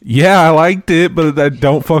lie. Yeah, I liked it, but I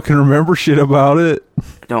don't fucking remember shit about it.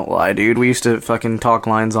 Don't lie, dude. We used to fucking talk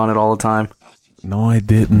lines on it all the time. No, I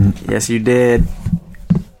didn't. Yes, you did.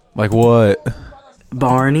 Like what?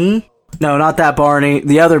 Barney? No, not that Barney.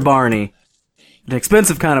 The other Barney. The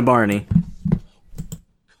expensive kind of Barney.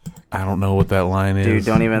 I don't know what that line is. Dude,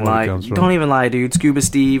 don't even lie. Don't even lie, dude. Scuba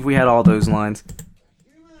Steve. We had all those lines.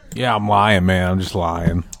 Yeah, I'm lying, man. I'm just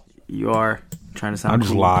lying. You are trying to sound I'm cool.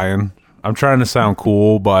 just lying. I'm trying to sound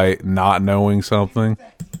cool by not knowing something.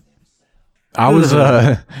 I was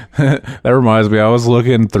that reminds me, I was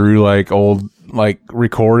looking through like old like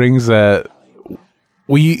recordings that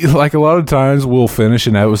we like a lot of times we'll finish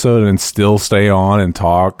an episode and still stay on and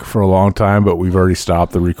talk for a long time, but we've already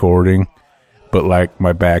stopped the recording. But like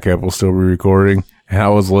my backup will still be recording, and I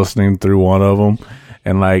was listening through one of them,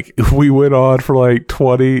 and like we went on for like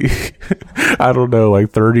 20 I don't know,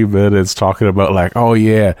 like 30 minutes talking about like, oh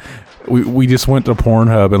yeah, we just went to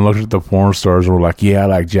Pornhub and looked at the porn stars and we're like, yeah, I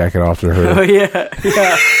like jacking off to her. Oh yeah.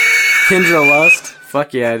 Kendra Lust.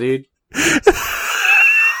 Fuck yeah, dude.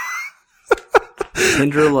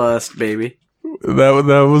 Kendra Lust, baby.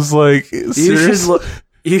 That was like serious?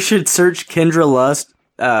 You should search Kendra Lust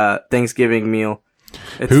Thanksgiving meal.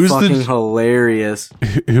 It's fucking hilarious.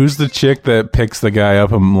 Who's the chick that picks the guy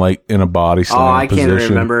up and like in a body slam? Oh, I can't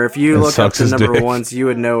remember. If you look up the number dick. ones, you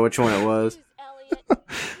would know which one it was.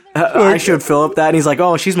 I showed Philip that, and he's like,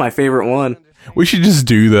 "Oh, she's my favorite one." We should just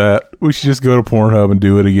do that. We should just go to Pornhub and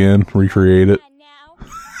do it again, recreate it.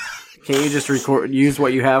 Can't you just use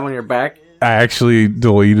what you have on your back? I actually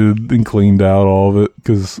deleted and cleaned out all of it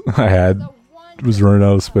because was running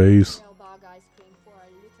out of space.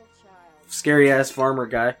 Scary ass farmer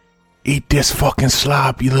guy. Eat this fucking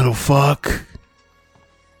slop, you little fuck.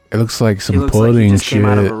 It looks like some looks pudding like he just shit. came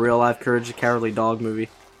out of a real life Courage the Cowardly Dog movie.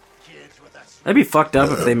 That'd be fucked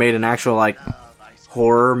up if they made an actual like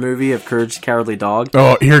horror movie of Courage the Cowardly Dog.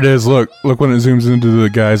 Oh, here it is. Look when it zooms into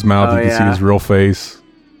the guy's mouth. You can see his real face.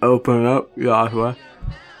 Open up, Yahweh.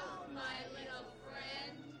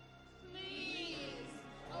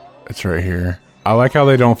 It's right here. I like how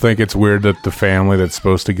they don't think it's weird that the family that's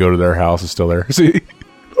supposed to go to their house is still there. See?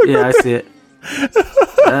 Yeah, I see it.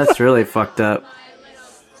 That's really fucked up.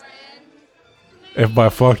 If by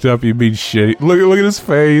fucked up you mean shitty. Look at his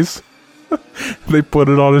face. They put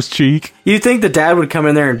it on his cheek. You'd think the dad would come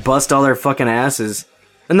in there and bust all their fucking asses.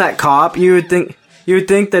 And that cop, you would think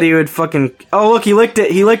that he would fucking... Oh, look, he licked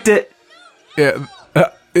it. He licked it. Yeah,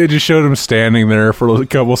 it just showed him standing there for a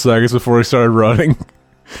couple seconds before he started running.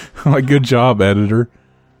 Like, good job, editor.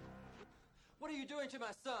 What are you doing to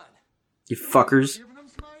my son? You fuckers.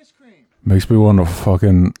 Makes me want to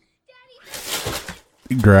fucking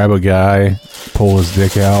grab a guy, pull his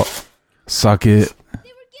dick out, suck it,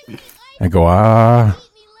 and go, ah.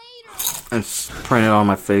 And print it on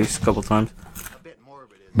my face a couple times.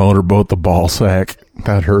 Motorboat the ball sack.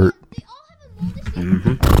 That hurt.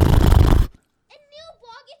 Mm-hmm.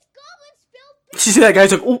 You see that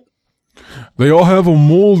guy's like, oh. They all have a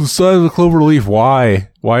mole the size of a clover leaf. Why?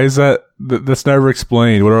 Why is that? That's never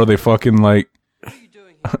explained. What are they fucking like?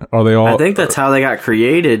 Are they all? I think that's how they got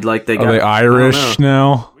created. Like are they Irish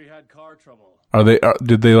now? Are they?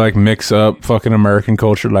 Did they like mix up fucking American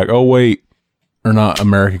culture? Like, oh wait, or not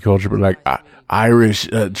American culture, but like Irish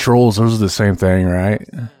trolls. Those are the same thing, right?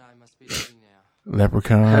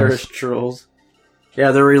 Leprechauns. Irish trolls.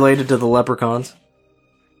 Yeah, they're related to the leprechauns.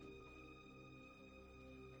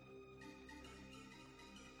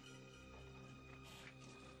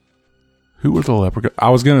 Who was the leprechaun? I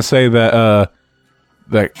was gonna say that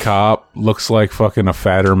that cop looks like fucking a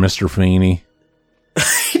fatter Mr. Feeney.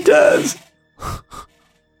 He does.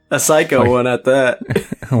 A psycho one at that.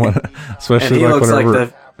 Especially and he like looks whenever...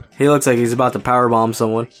 like he looks like he's about to powerbomb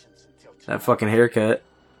someone. That fucking haircut.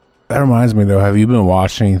 That reminds me though, have you been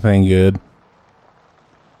watching anything good?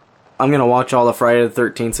 I'm gonna watch all the Friday the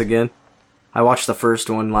 13th again. I watched the first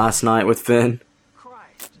one last night with Finn.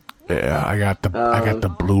 Yeah, I got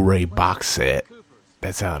the Blu-ray box set.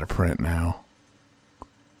 That's out of print now.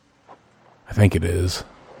 I think it is.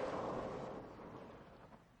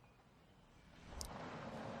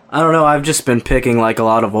 I don't know, I've just been picking like a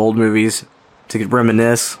lot of old movies to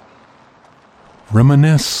reminisce.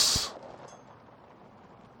 Reminisce?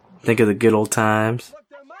 Think of the good old times.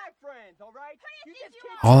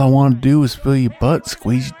 All I want to do is feel your butt,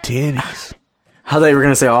 squeeze your titties. How they were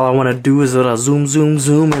gonna say, all I want to do is a zoom, zoom,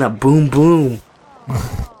 zoom, and a boom, boom.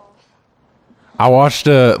 I watched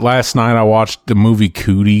last night. I watched the movie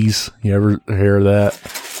Cooties. You ever hear of that?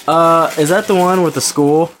 Is that the one with the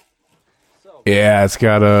school? Yeah, it's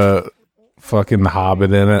got a fucking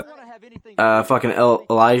Hobbit in it. Fucking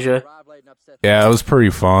Elijah. Yeah, it was pretty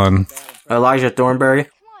fun. Elijah Thornberry.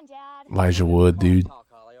 Elijah Wood, dude.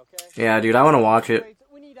 Yeah, dude, I want to watch it.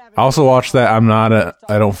 I also watched that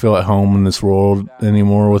I don't feel at home in this world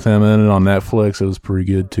anymore with him in it on Netflix. It was pretty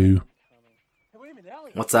good too.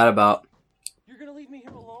 What's that about?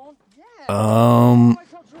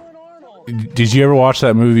 Did you ever watch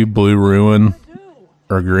that movie Blue Ruin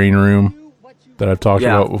or Green Room that I've talked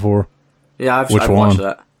about before? Yeah, I've one? watched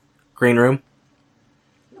that. Green Room.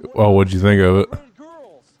 Well, what'd you think of it?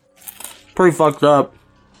 Pretty fucked up.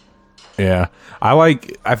 Yeah, I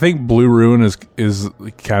think Blue Ruin is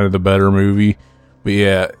kind of the better movie, but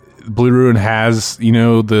yeah, Blue Ruin has, you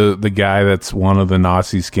know, the guy that's one of the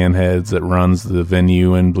Nazi skinheads that runs the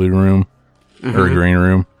venue in Blue Room or Green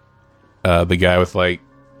Room, the guy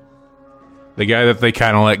that they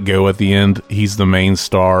kind of let go at the end. He's the main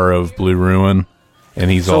star of Blue Ruin,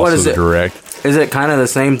 and he's also the direct. Is it kind of the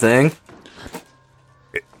same thing?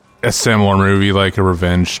 A similar movie, like a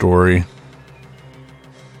revenge story.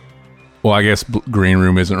 Well, I guess Green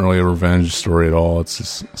Room isn't really a revenge story at all. It's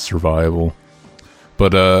just survival.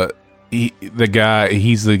 But he's the guy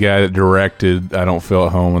that directed I Don't Feel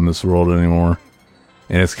at Home in This World Anymore.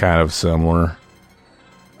 And it's kind of similar.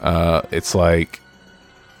 It's like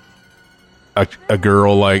a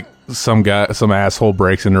girl, like some asshole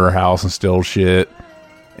breaks into her house and steals shit.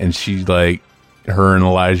 And she, like, her and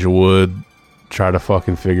Elijah Wood try to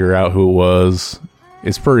fucking figure out who it was.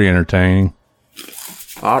 It's pretty entertaining.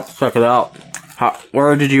 I'll have to check it out.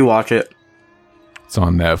 Where did you watch it? It's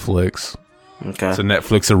on Netflix. Okay. It's a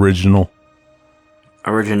Netflix original.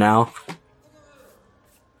 Original?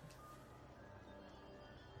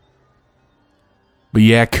 But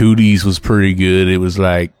yeah, Cooties was pretty good. It was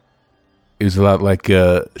a lot like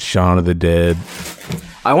Shaun of the Dead.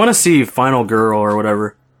 I want to see Final Girl or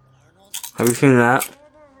whatever. Have you seen that?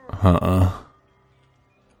 I've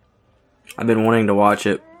been wanting to watch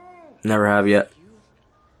it. Never have yet.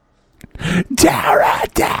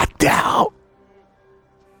 Pterodactyl.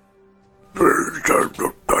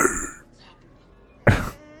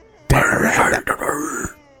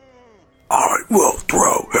 I will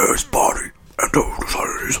throw his body into the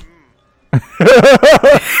seas.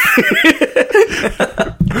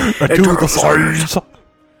 Into the seas.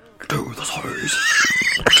 Into the seas.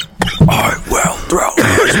 I will throw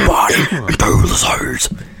his body into the seas.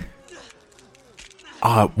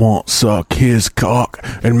 I won't suck his cock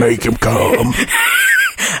and make him come.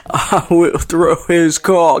 I will throw his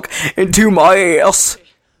cock into my ass.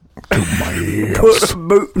 Put a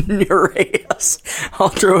boot in your ass. I'll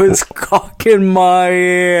throw his cock in my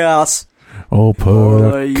ass. Oh,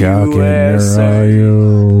 put a cock in your ass.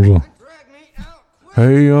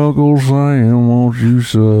 Hey, Uncle Sam, won't you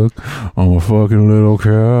suck on a fucking little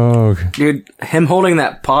cock? Dude, him holding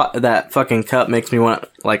that that fucking cup makes me want,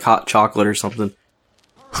 like, hot chocolate or something.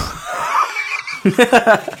 I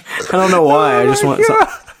don't know why. I just want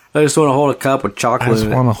to hold a cup with chocolate in it. I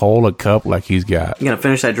just want to hold a cup like he's got. You gonna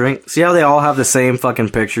finish that drink? See how they all have the same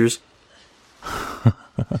fucking pictures?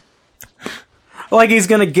 Like he's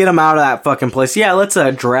gonna get him out of that fucking place. Yeah, let's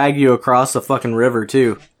drag you across the fucking river,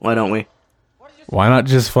 too. Why don't we? Why not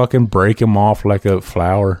just fucking break him off like a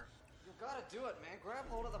flower?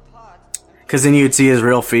 Because then you'd see his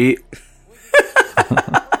real feet.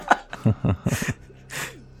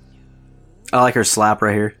 I like her slap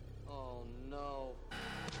right here. Oh no.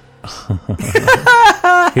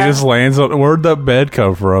 He just lands on... Where'd that bed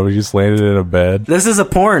come from? He just landed in a bed. This is a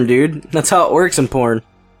porn, dude. That's how it works in porn.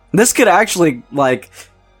 This could actually, like...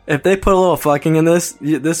 If they put a little fucking in this,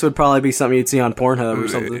 this would probably be something you'd see on Pornhub or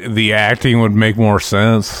something. The acting would make more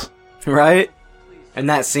sense. Right? And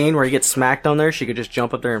that scene where he gets smacked on there, she could just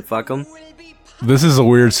jump up there and fuck him. This is a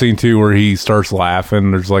weird scene, too, where he starts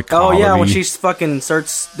laughing. There's, like, comedy. Oh, yeah, when she fucking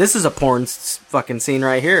starts... This is a porn fucking scene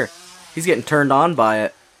right here. He's getting turned on by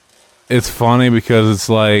it. It's funny because it's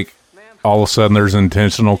like, all of a sudden there's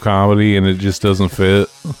intentional comedy and it just doesn't fit.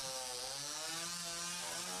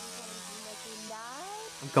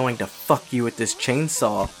 I'm going to fuck you with this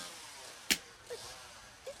chainsaw.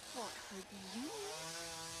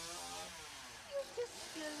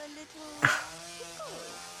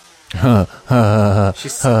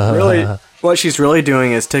 She's really... What she's really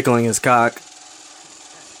doing is tickling his cock.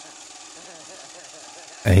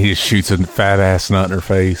 And he just shoots a fat ass nut in her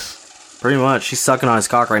face. Pretty much. She's sucking on his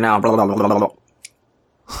cock right now. Blah, blah, blah, blah, blah.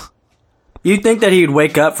 You'd think that he'd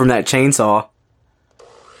wake up from that chainsaw.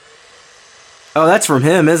 Oh, that's from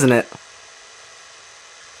him, isn't it?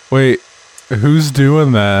 Wait, who's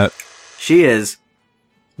doing that? She is.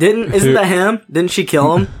 Isn't that him? Didn't she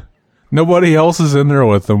kill him? Nobody else is in there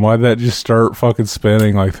with him. Why'd that just start fucking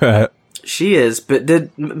spinning like that? She is, but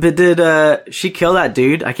did she kill that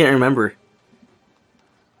dude? I can't remember.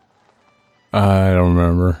 I don't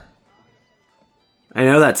remember. I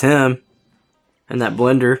know that's him. And that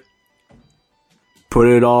blender. Put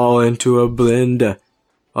it all into a blender.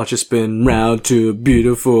 I'll just spin round to a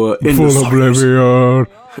beautiful full oblivion.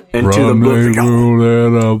 Into the oblivion.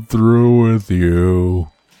 That I'm through with you.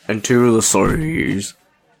 Into the stories.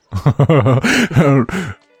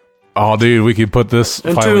 Oh, dude, we can put this.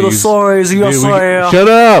 Into the stories, yes, shut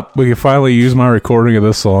up! We can finally use my recording of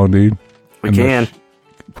this song, dude. We can.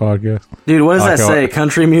 Podcast. Dude, what does that say?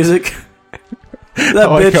 Country music?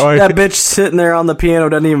 That bitch sitting there on the piano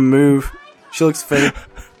doesn't even move. She looks fake.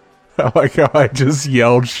 I like how I just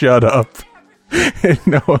yelled, shut up.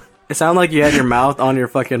 No. It sounded like you had your mouth on your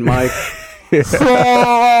fucking mic. Shut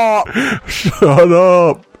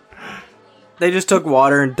up. They just took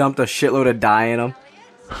water and dumped a shitload of dye in them.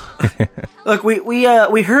 Look,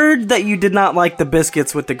 we heard that you did not like the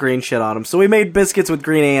biscuits with the green shit on them, so we made biscuits with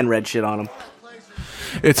green and red shit on them.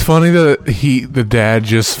 It's funny that the dad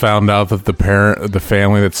just found out that the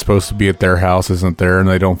family that's supposed to be at their house isn't there, and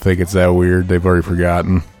they don't think it's that weird. They've already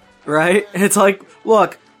forgotten. Right? It's like,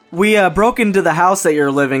 look, we broke into the house that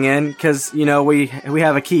you're living in because, you know, we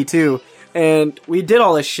have a key too, and we did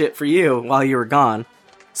all this shit for you while you were gone.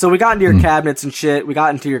 So we got into your cabinets and shit. We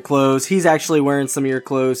got into your clothes. He's actually wearing some of your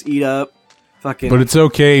clothes. Eat up. Fucking. But it's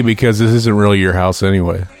okay because this isn't really your house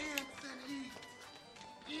anyway.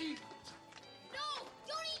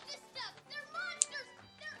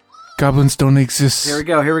 Goblins don't exist. Here we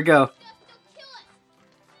go.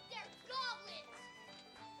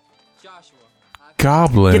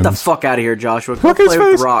 Goblins? Get the fuck out of here, Joshua. Go play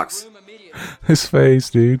with the rocks. His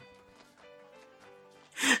face, dude.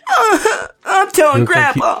 I'm telling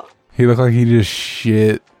Grandpa. He looked like he just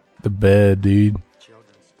shit the bed, dude.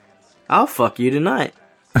 I'll fuck you tonight.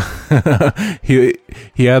 He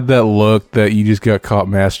had that look that you just got caught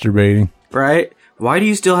masturbating. Right? Why do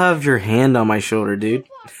you still have your hand on my shoulder, dude?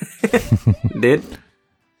 Dude?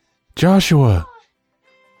 Joshua,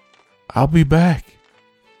 I'll be back.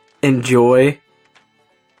 Enjoy.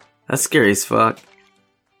 That's scary as fuck.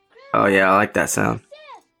 Oh yeah, I like that sound.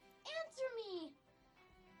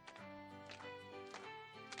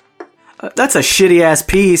 That's a shitty ass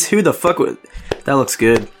piece. Who the fuck would... That looks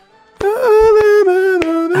good.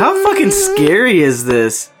 How fucking scary is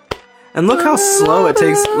this? And look how slow it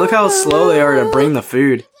takes. Look how slow they are to bring the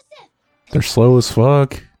food. They're slow as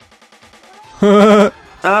fuck. This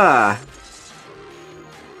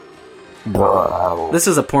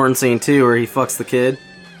is a porn scene too, where he fucks the kid.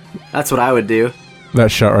 That's what I would do.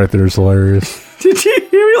 That shot right there is hilarious. Did you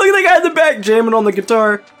hear me? Look at the guy in the back jamming on the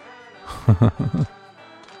guitar.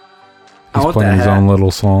 He's want playing that his hat. own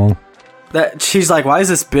little song. That she's like, why is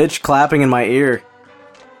this bitch clapping in my ear?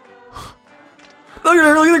 Look at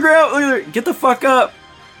her! Look at the ground! Look at her! Get the fuck up!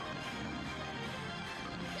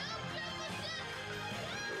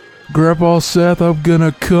 Grandpa Seth, I'm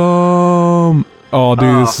gonna come. Oh,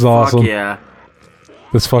 dude, this is awesome. Fuck yeah.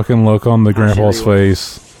 This fucking look on the grandpa's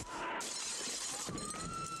face.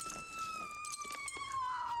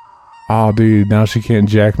 Oh, dude, now she can't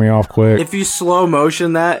jack me off quick. If you slow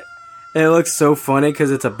motion that, it looks so funny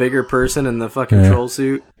because it's a bigger person in the fucking troll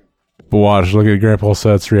suit. But watch, look at Grandpa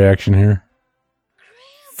Seth's reaction here.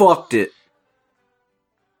 Fucked it.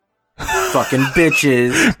 Fucking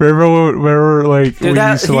bitches. Remember like, dude, we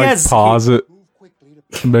used to like pause it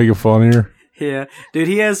and make it funnier? Yeah. Dude,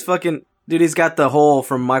 he has fucking... Dude, he's got the hole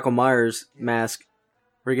from Michael Myers' mask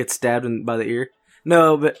where he gets stabbed by the ear.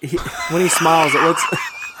 No, but when he smiles, it looks...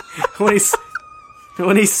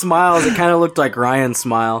 when he smiles, it kind of looked like Ryan's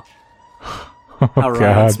smile. How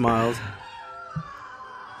Ryan smiles.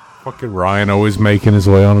 Fucking Ryan always making his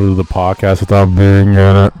way onto the podcast without being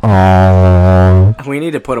in it. Aww. We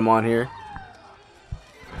need to put him on here.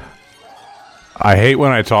 I hate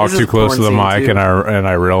when I talk too close to the mic and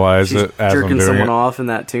I realize She's it as I'm doing jerking someone it. off in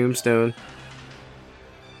that tombstone.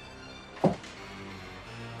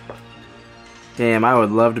 Damn, I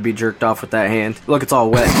would love to be jerked off with that hand. Look, it's all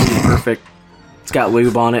wet. It's perfect. It's got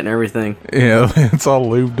lube on it and everything. Yeah, it's all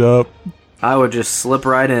lubed up. I would just slip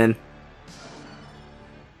right in.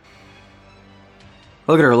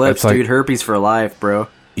 Look at her lips, dude. Herpes for life, bro.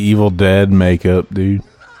 Evil Dead makeup, dude.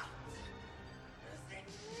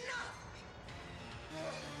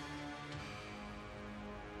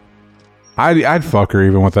 I'd fuck her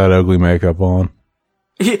even with that ugly makeup on.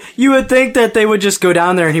 You would think that they would just go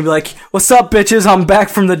down there and he'd be like, "What's up, bitches? I'm back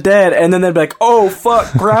from the dead." And then they'd be like, "Oh,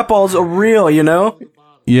 fuck, Grandpa's real," you know?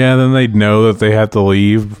 Yeah, then they'd know that they have to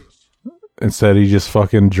leave. Instead, he just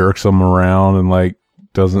fucking jerks them around and, like,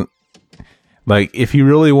 doesn't... Like, if you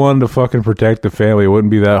really wanted to fucking protect the family, it wouldn't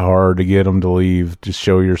be that hard to get them to leave. Just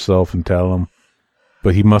show yourself and tell them.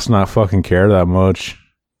 But he must not fucking care that much.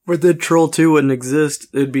 But the Troll 2 wouldn't exist.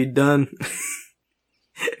 It'd be done.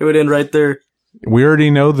 It would end right there. We already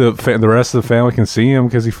know the rest of the family can see him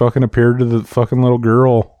because he fucking appeared to the fucking little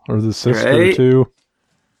girl or the sister, right? Too.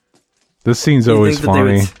 This scene's always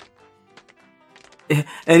funny. And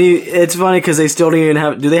it's funny because they still don't even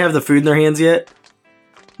have... Do they have the food in their hands yet?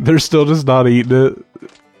 They're still just not eating it.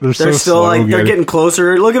 They're so still like... They're getting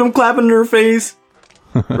closer. Look at them clapping in her face.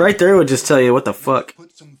 Right there would just tell you what the fuck.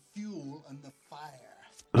 Put some fuel on the fire.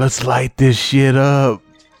 Let's light this shit up.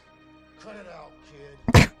 Cut it out,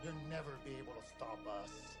 kid. You'll never be able to stop us.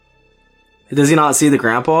 Does he not see the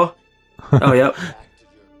grandpa? Oh, yep. Back to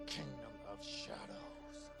your kingdom of shadows.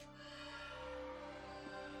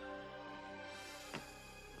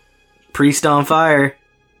 Priest on fire.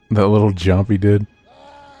 That little jump he did.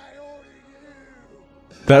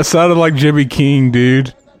 That sounded like Jimmy King,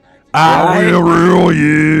 dude. I will rule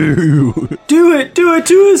you. Do it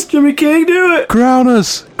to us, Jimmy King. Do it. Crown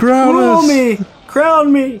us. Rule me.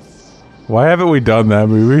 Crown me. Why haven't we done that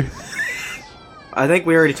movie? I think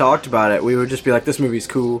we already talked about it. We would just be like, this movie's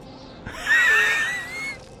cool.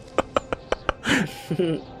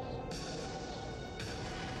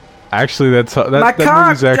 Actually, my that cock,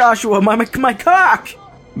 movie's actually, Joshua. My cock.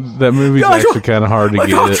 That movie's Joshua, actually kind of hard to my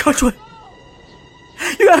get. cock, It. Joshua.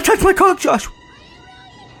 You gotta touch my cock, Joshua.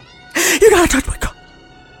 You gotta touch my cock.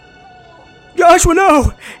 Joshua,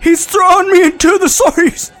 no! He's throwing me into the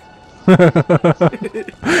stories.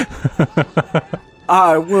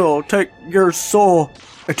 I will take your soul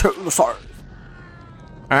into the stars.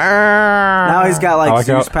 Now he's got like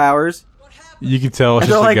Zeus powers. You can tell it's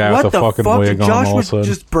just a guy with a fucking wig on all of a sudden.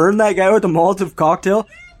 Just burn that guy with a Molotov cocktail?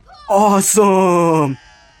 Awesome!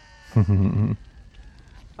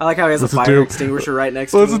 I like how he has a fire extinguisher right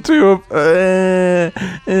next to him. Listen to him.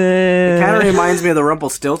 It kind of reminds me of the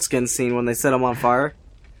Rumpelstiltskin scene when they set him on fire.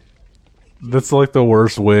 That's like the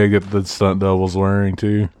worst wig that the stunt double's wearing,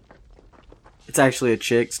 too. It's actually a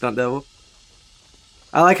chick, stunt double.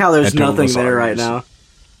 I like how there's nothing there right now.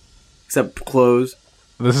 Except clothes.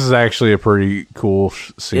 This is actually a pretty cool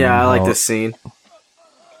scene. Yeah, I like this scene.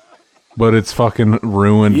 But it's fucking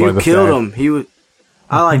ruined by the fact... You killed him. He was...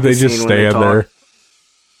 I like this scene when they talk. They just stand there.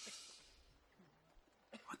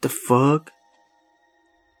 What the fuck?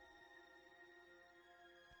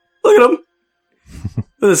 Look at him!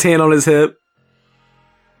 With his hand on his hip.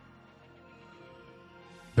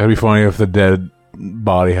 That'd be funny if the dead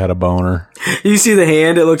body had a boner. You see the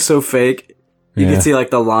hand? It looks so fake. You can see like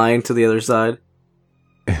the line to the other side.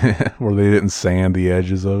 Where they didn't sand the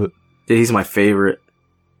edges of it. Dude, he's my favorite.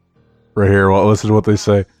 Right here, well, listen to what they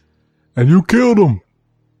say. And you killed him.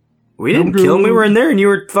 We didn't kill him. We were in there and you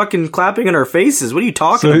were fucking clapping in our faces. What are you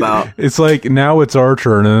talking about? It's like now it's our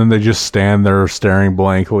turn and then they just stand there staring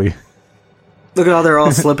blankly. Look at how they're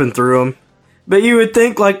all slipping through them. But you would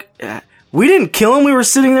think, like, we didn't kill him. We were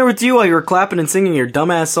sitting there with you while you were clapping and singing your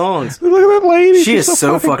dumbass songs. Look at that lady. She is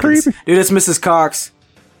so fucking creepy. Dude, it's Mrs. Cox.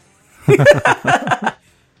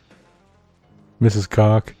 Mrs.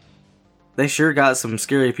 Cock. They sure got some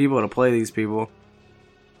scary people to play these people.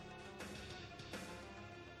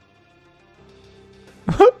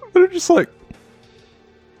 They're just like...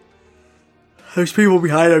 There's people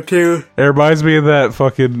behind them too. It reminds me of that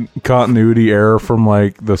fucking continuity error from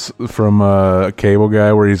like Cable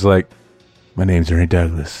Guy where he's like, "My name's Ernie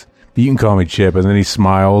Douglas. You can call me Chip," and then he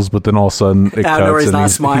smiles, but then all of a sudden it cuts. He's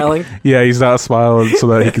not smiling. Yeah, he's not smiling so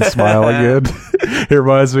that he can smile again. It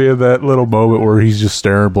reminds me of that little moment where he's just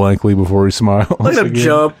staring blankly before he smiles. Look at him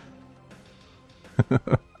jump.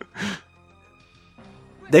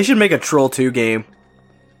 They should make a Troll 2 game.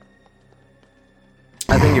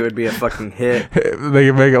 I think it would be a fucking hit. They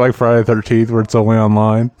can make it like Friday the 13th where it's only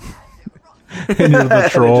online. And you're the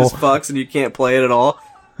troll. It just fucks and you can't play it at all.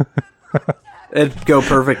 It'd go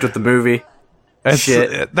perfect with the movie.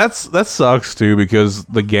 Shit. That sucks too because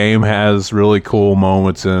the game has really cool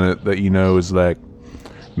moments in it that you know is like,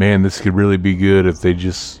 man, this could really be good if they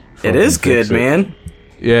just. It is good, man.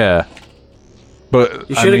 Yeah. But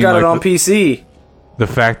you should have got it on PC. The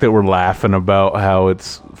fact that we're laughing about how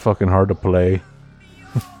it's fucking hard to play.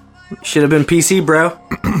 Should have been PC, bro.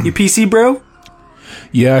 You PC, bro?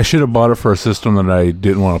 Yeah, I should have bought it for a system that I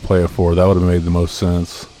didn't want to play it for. That would have made the most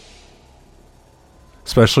sense.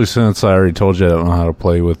 Especially since I already told you I don't know how to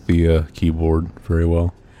play with the keyboard very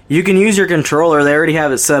well. You can use your controller. They already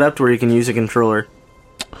have it set up to where you can use a controller.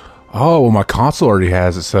 Oh, well, my console already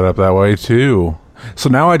has it set up that way, too. So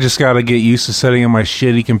now I just got to get used to sitting in my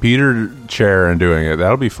shitty computer chair and doing it.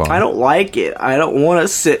 That'll be fun. I don't like it. I don't want to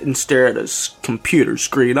sit and stare at a computer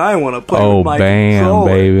screen. I want to play with my controller.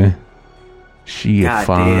 Baby. She is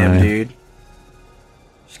fine. Damn, dude.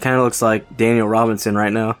 She kind of looks like Daniel Robinson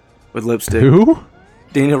right now with lipstick. Who?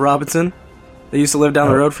 Daniel Robinson. They used to live down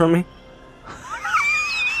the road from me.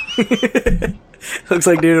 Looks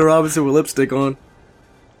like Daniel Robinson with lipstick on.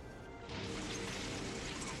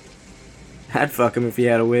 I'd fuck him if he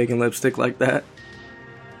had a wig and lipstick like that.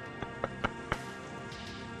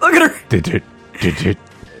 Look at her! Did it?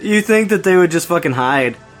 You think that they would just fucking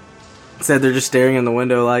hide? Instead, they're just staring in the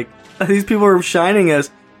window like, these people are shining us.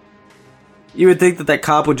 You would think that that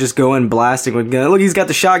cop would just go in blasting with gun. Look, he's got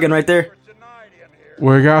the shotgun right there.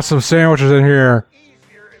 We got some sandwiches in here.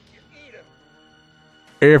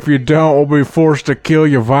 If you don't, we'll be forced to kill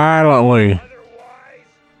you violently.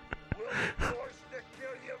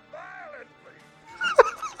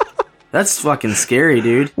 That's fucking scary,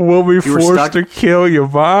 dude. We'll be forced to kill you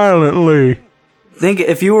violently. Think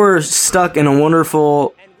if you were stuck in a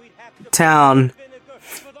wonderful town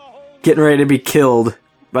getting ready to be killed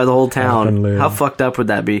by the whole town, how fucked up would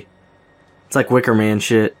that be? It's like Wicker Man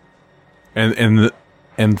shit. And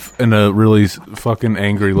a really fucking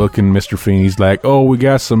angry looking Mr. Feeney's like, "Oh, we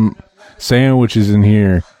got some sandwiches in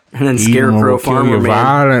here." And then Scarecrow Farmer Man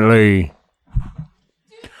violently.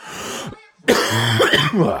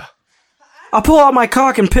 I'll pull out my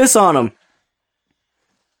cock and piss on him.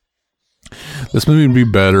 This movie would be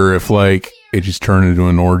better if, like, it just turned into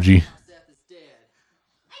an orgy.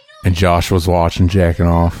 And Josh was watching, jacking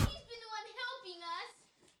off.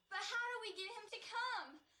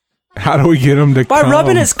 How do we get him to come? By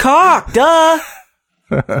rubbing his cock, duh!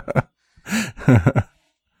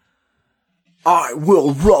 I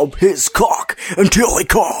will rub his cock until he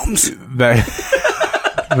comes.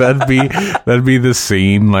 That'd be the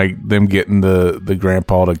scene, like them getting the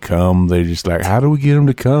grandpa to come. They're just like, how do we get him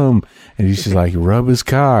to come? And he's just like, rub his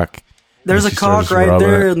cock. There's a cock right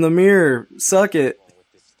there in the mirror. Suck it.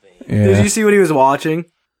 Yeah. Did you see what he was watching?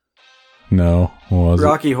 No, what was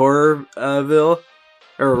Rocky Horrorville?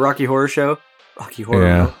 Or Rocky Horror Show? Rocky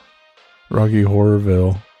Horrorville. Yeah. Rocky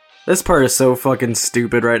Horrorville. This part is so fucking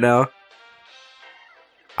stupid right now.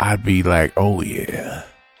 I'd be like, oh yeah.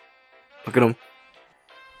 Look at him.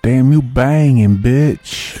 Damn, you banging,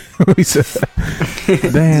 bitch.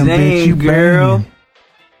 Damn, bitch, you girl. Banging.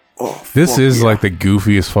 Oh, this is like the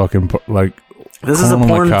goofiest fucking, like, this is a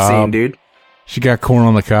porn scene, dude. She got corn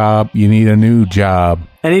on the cob. You need a new job.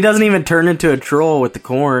 And he doesn't even turn into a troll with the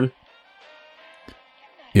corn.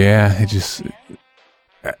 Yeah, it just...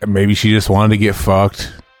 Maybe she just wanted to get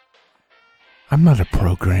fucked. I'm not a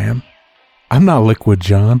program. I'm not Liquid,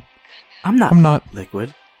 John. I'm not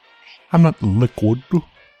liquid. I'm not liquid.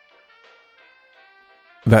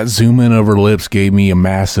 That zoom in of her lips gave me a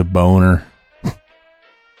massive boner.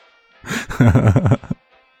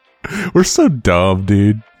 We're so dumb,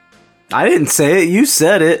 dude. I didn't say it. You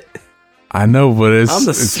said it. I know, but I'm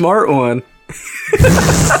the smart one.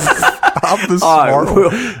 I'm the smart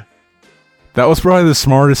one. That was probably the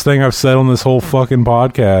smartest thing I've said on this whole fucking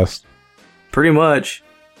podcast. Pretty much.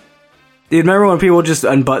 Dude, remember when people just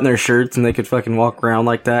unbutton their shirts and they could fucking walk around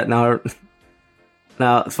like that? Now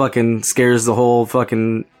it fucking scares the whole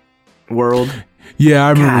fucking world. Yeah,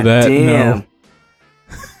 I remember God that. Damn. No.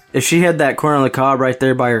 If she had that corn on the cob right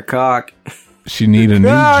there by her cock, she need a new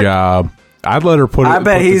job. I'd let her put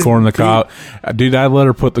the corn on the cob. Dude, I'd let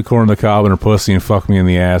her put the corn on the cob in her pussy and fuck me in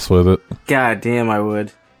the ass with it. God damn, I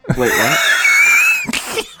would. Wait, what?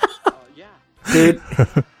 Dude.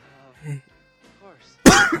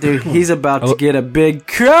 Dude, he's about to get a big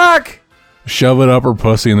cock. Shove it up her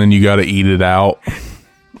pussy and then you gotta eat it out.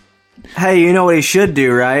 Hey, you know what he should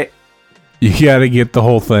do, right? You gotta get the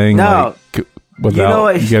whole thing. No. Like, you know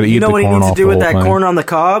what, you gotta eat what he needs to do with that thing. corn on the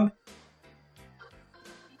cob?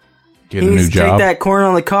 Get a new job. Take that corn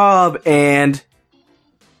on the cob and...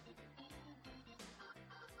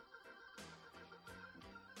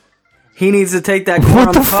 He needs to take that corn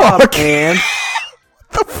on the cob and...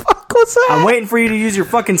 What the fuck was that? I'm waiting for you to use your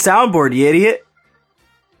fucking soundboard, you idiot.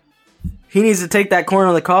 He needs to take that corn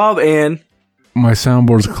on the cob and... My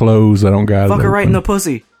soundboard's closed. I don't got it. Fuck her right in the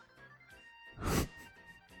pussy.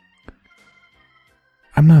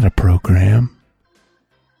 I'm not a program.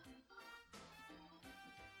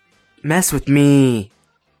 Mess with me.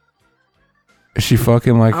 Is she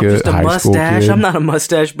fucking like I'm just a high school mustache. kid? I'm not a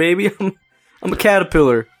mustache baby. I'm a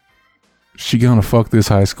caterpillar. She gonna fuck this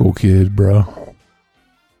high school kid, bro.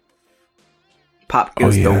 Pop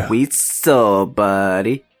goes the whistle,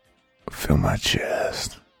 buddy. Feel my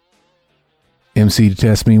chest. MC to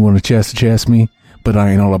test me, want to chest me, but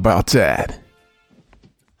I ain't all about that.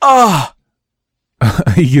 Oh!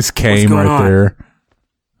 He just came right on? there.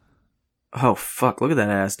 Oh, fuck. Look at that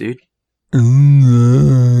ass, dude. Look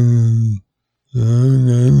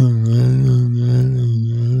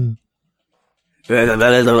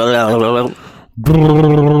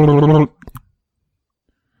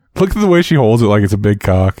at the way she holds it like it's a big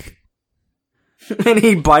cock. And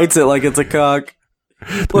he bites it like it's a cock.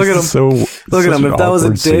 Look at him. Look at him. If that was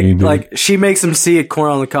a dick, scene, like, she makes him see a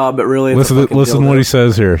corn on the cob, but really it's listen what he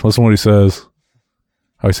says here. Listen what he says.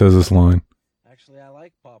 How he says this line. Actually, I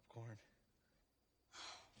like popcorn.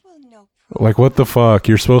 Well, no. Like, what the fuck?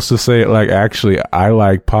 You're supposed to say it like, actually, I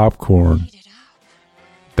like popcorn.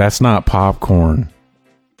 That's not popcorn.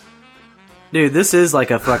 Dude, this is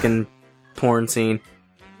like a fucking porn scene.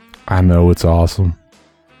 I know, it's awesome.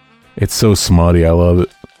 It's so smutty, I love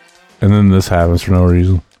it. And then this happens for no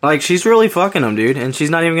reason. Like, she's really fucking him, dude, and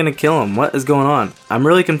she's not even gonna kill him. What is going on? I'm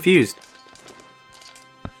really confused.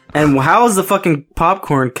 And how is the fucking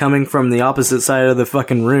popcorn coming from the opposite side of the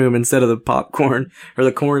fucking room instead of the popcorn or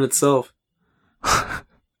the corn itself?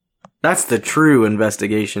 That's the true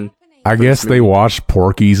investigation. I guess they watched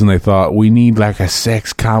Porky's and they thought, we need like a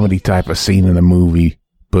sex comedy type of scene in the movie,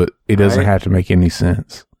 but it doesn't have to make any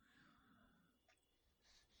sense.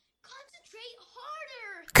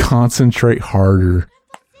 Concentrate harder.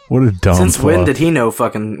 What a dumb Since fuck. when did he know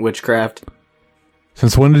fucking witchcraft?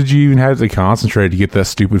 Since when did you even have to concentrate to get that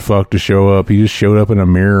stupid fuck to show up? He just showed up in a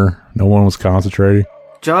mirror. No one was concentrating.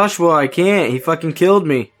 Joshua, I can't. He fucking killed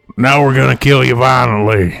me. Now we're gonna kill you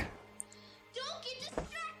violently.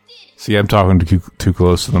 See, I'm talking too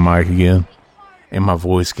close to the mic again. And my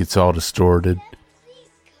voice gets all distorted.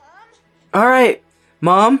 Alright.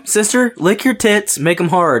 Mom, sister, lick your tits, make them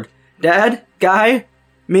hard. Dad, guy,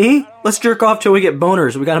 me, let's jerk off till we get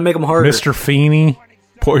boners. We gotta make them harder. Mr. Feeney,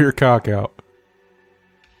 pull your cock out.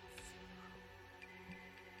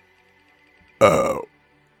 Oh.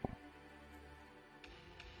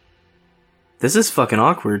 This is fucking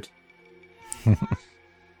awkward.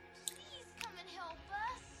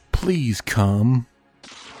 Please come.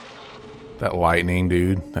 That lightning,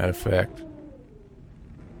 dude. That effect.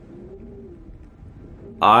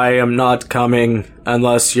 I am not coming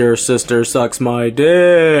unless your sister sucks my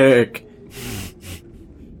dick.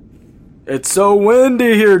 It's so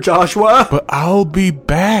windy here, Joshua. But I'll be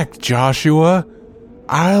back, Joshua.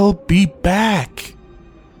 I'll be back.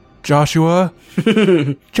 Joshua.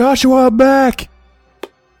 Joshua, I'm back.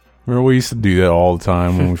 Remember, we used to do that all the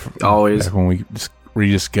time when we always back when we just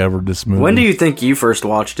rediscovered this movie. When do you think you first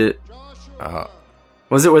watched it?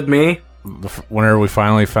 Was it with me? Whenever we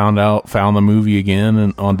finally found the movie again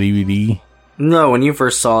and on DVD. No, when you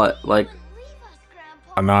first saw it, like.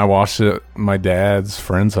 And I watched it at my dad's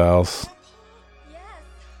friend's house.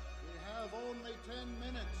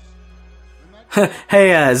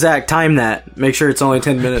 Hey, Zach, time that. Make sure it's only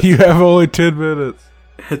 10 minutes. You have only 10 minutes.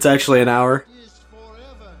 It's actually an hour.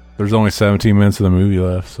 There's only 17 minutes of the movie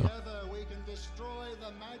left, so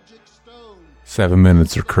 7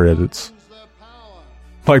 minutes are credits.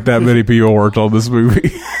 Like that many people worked on this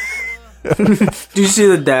movie. Did you see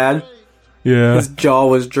the dad? Yeah. His jaw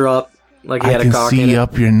was dropped like he had a cock I can in see it.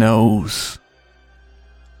 up your nose.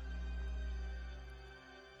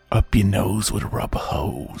 Up your nose with a rubber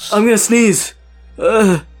hose. I'm gonna sneeze.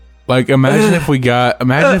 Like, imagine if we got.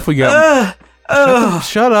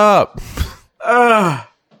 Shut up.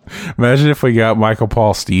 Imagine if we got Michael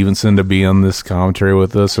Paul Stevenson to be on this commentary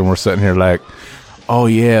with us, and we're sitting here like, oh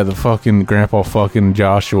yeah, the fucking Grandpa fucking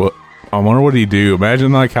Joshua. I wonder what he'd do.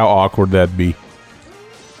 Imagine like how awkward that'd be.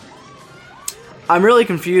 I'm really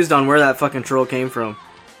confused on where that fucking troll came from.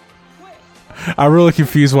 I'm really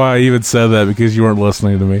confused why I even said that because you weren't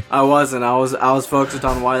listening to me. I wasn't. I was focused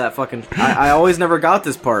on why that fucking. I always never got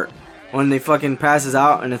this part when they fucking passes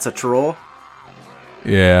out and it's a troll.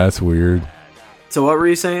 Yeah, that's weird. So what were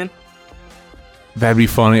you saying? That'd be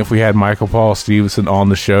funny if we had Michael Paul Stevenson on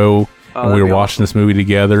the show and we were watching this movie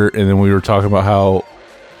together, and then we were talking about how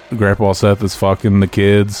Grandpa Seth is fucking the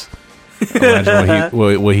kids. Imagine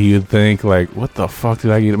what he would think. Like, what the fuck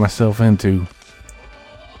did I get myself into?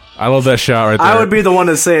 I love that shot right there. I would be the one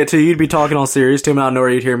to say it too. You'd be talking all serious to him, and out of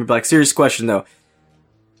nowhere you'd hear me be like, serious question though.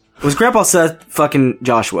 Was Grandpa Seth fucking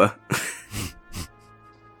Joshua?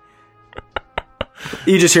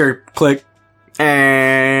 You just hear click.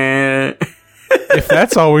 And if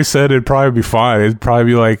that's all we said, it'd probably be fine. It'd probably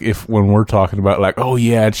be like if when we're talking about like, oh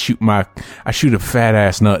yeah, I shoot a fat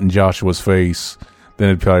ass nut in Joshua's face. Then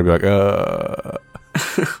it'd probably be like,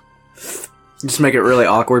 just make it really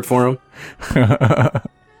awkward for him.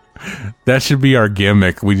 That should be our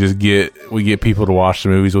gimmick. We get people to watch the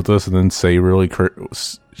movies with us and then say really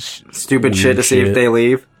stupid shit to see if they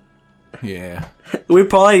leave. Yeah. We'd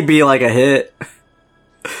probably be like a hit.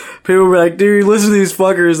 People would be like, dude, listen to these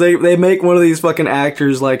fuckers. They make one of these fucking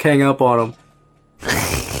actors like hang up on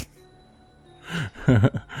them.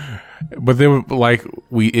 But then like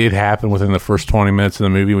it happened within the first 20 minutes of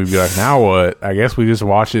the movie. We'd be like, now what? I guess we just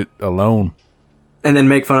watch it alone. And then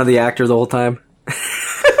make fun of the actor the whole time.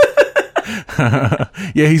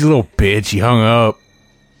 Yeah, he's a little bitch. He hung up.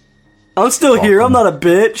 I'm still here. I'm not a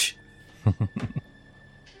bitch.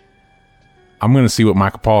 I'm going to see what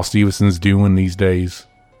Michael Paul Stevenson's doing these days.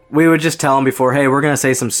 We would just tell him before, hey, we're going to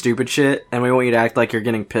say some stupid shit, and we want you to act like you're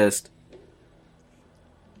getting pissed.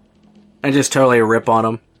 And just totally rip on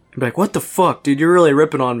him. Be like, what the fuck, dude? You're really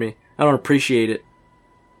ripping on me. I don't appreciate it.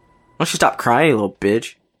 Why don't you stop crying, you little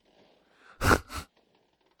bitch?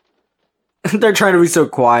 They're trying to be so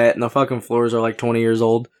quiet, and the fucking floors are like 20 years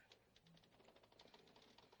old.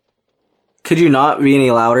 Could you not be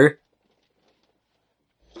any louder?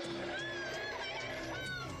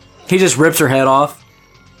 He just rips her head off.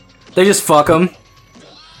 They just fuck him.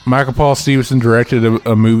 Michael Paul Stevenson directed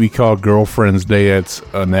a movie called Girlfriend's Day that's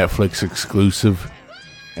a Netflix exclusive.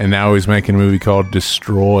 And now he's making a movie called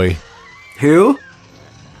Destroy. Who?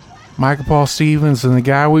 Michael Paul Stevenson, the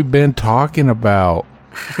guy we've been talking about.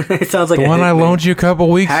 It sounds like the one I loaned you a couple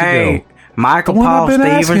weeks ago. Michael the one Paul I've been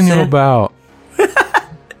Stevenson. asking you about.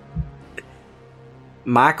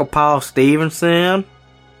 Michael Paul Stevenson.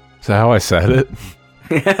 Is that how I said it?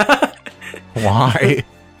 Yeah. Why?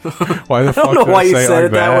 Why the fuck I don't know why you said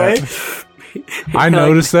it that way. I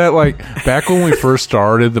noticed that, like, back when we first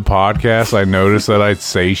started the podcast, I noticed that I'd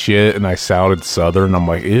say shit and I sounded southern. I'm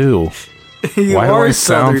like, ew. You why are do I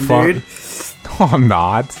southern, sound dude. No, I'm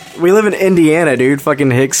not. We live in Indiana, dude. Fucking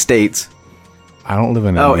Hick States. I don't live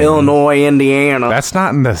in Indiana. Illinois, Indiana. That's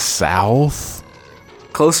not in the South.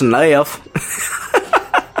 Close enough.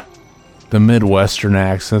 The Midwestern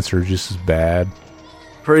accents are just as bad.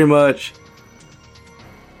 Pretty much.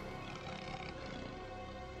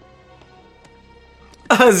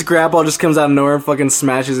 His grandpa just comes out of nowhere and fucking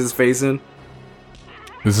smashes his face in.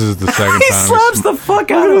 This is the second he time. He slaps the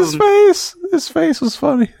fuck out of his face. His face was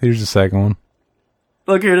funny. Here's the second one.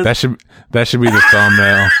 Look here. That should be the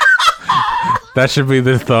thumbnail. That should be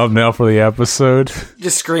the thumbnail for the episode.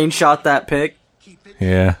 Just screenshot that pic.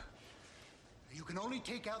 Yeah. You can only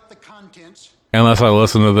take out the contents. Unless I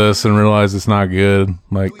listen to this and realize it's not good,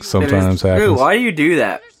 like sometimes happens. Dude, why do you do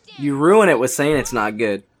that? You ruin it with saying it's not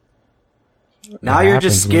good. Now you're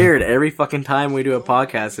just scared every fucking time we do a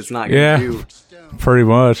podcast. It's not good. Yeah, pretty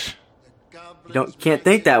much. You can't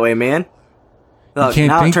think that way, man. Look, you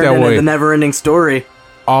can't think that way. The never-ending story.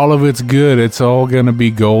 All of it's good. It's all gonna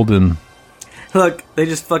be golden. Look, they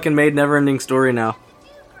just fucking made never-ending story now.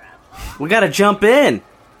 We gotta jump in.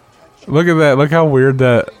 Look at that. Look how weird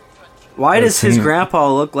that Why does his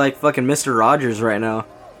grandpa look like fucking Mr. Rogers right now?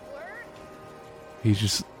 He's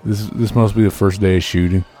just this must be the first day of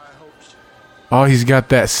shooting. Oh, he's got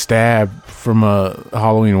that stab from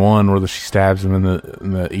Halloween 1 where she stabs him in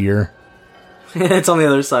the ear. It's on the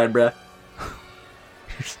other side, bruh.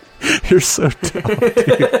 You're so dumb, dude.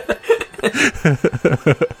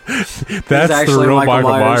 That's the real Michael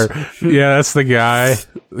Myers. Yeah, that's the guy.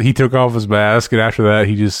 He took off his mask, and after that,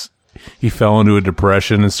 he fell into a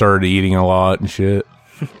depression and started eating a lot and shit.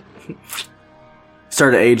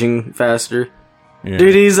 Started aging faster. Yeah.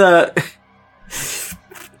 Dude, he's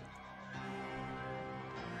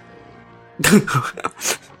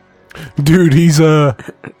Dude, he's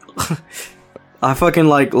I fucking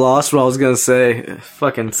lost what I was gonna say. It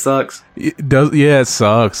fucking sucks. It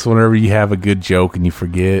sucks whenever you have a good joke and you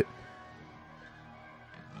forget.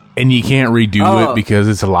 And you can't redo it because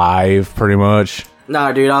it's live, pretty much.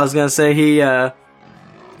 Nah, dude, I was gonna say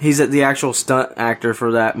he's the actual stunt actor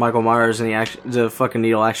for that Michael Myers, and the fucking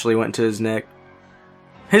needle actually went to his neck.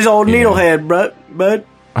 His old needle head, bud.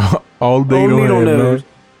 Old needle nose.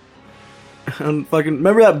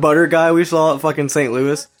 Remember that butter guy we saw at fucking St.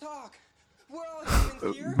 Louis?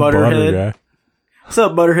 Butterhead. Guy. What's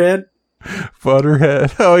up, Butterhead?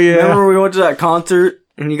 Butterhead. Oh yeah. Remember we went to that concert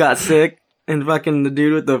and you got sick, and fucking the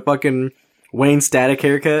dude with the fucking Wayne Static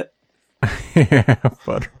haircut? Yeah,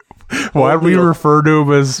 why'd we refer to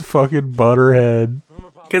him as fucking Butterhead?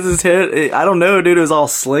 Because his head, I don't know, dude, it was all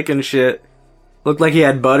slick and shit. Looked like he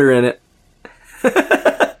had butter in it.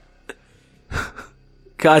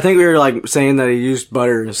 I think we were saying that he used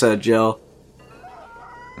butter instead of gel.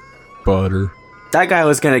 Butter. That guy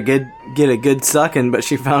was gonna get a good sucking, but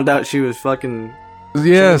she found out she was fucking.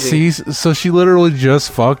 Yeah, so she literally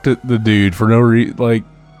just fucked the dude for no reason,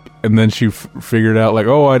 and then she figured out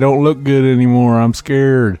oh, I don't look good anymore. I'm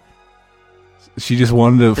scared. She just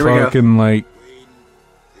wanted to fucking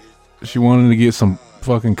she wanted to get some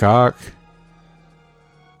fucking cock.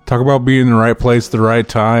 Talk about being in the right place at the right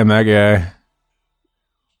time. That guy.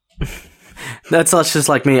 That's just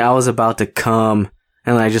like me. I was about to come,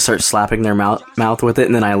 and then I just start slapping their mouth with it,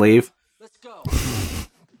 and then I leave. Let's go.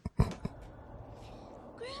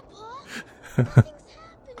 Grandpa,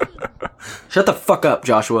 Shut the fuck up,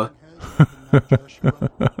 Joshua.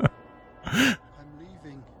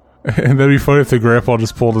 And that'd be funny if the grandpa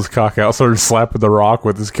just pulled his cock out, started slapping the rock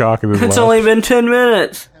with his cock in his It's lap. only been 10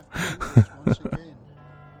 minutes.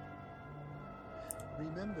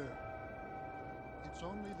 Remember, it's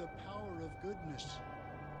only the power of goodness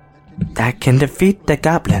That can defeat the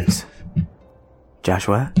goblins.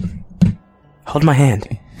 Joshua, hold my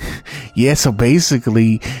hand. Yeah, so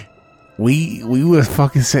basically, we were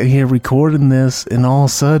fucking sitting here recording this, and all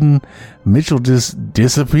of a sudden, Mitchell just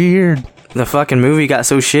disappeared. The fucking movie got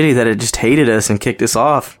so shitty that it just hated us and kicked us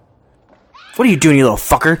off. What are you doing, you little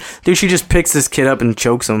fucker? Dude, she just picks this kid up and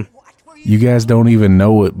chokes him. You guys don't even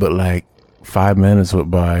know it, but 5 minutes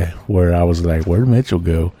went by where I was like, where'd Mitchell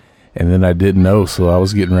go? And then I didn't know, so I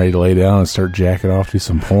was getting ready to lay down and start jacking off to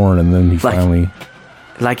some porn, and then he finally...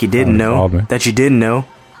 Like you didn't know? That you didn't know?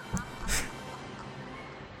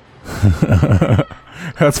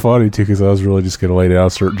 That's funny, too, because I was really just going to lay down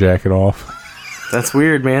and start jacking off. That's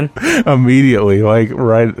weird, man. Immediately,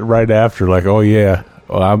 right after, oh yeah,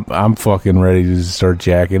 well, I'm fucking ready to just start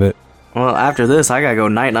jacking it. Well, after this, I gotta go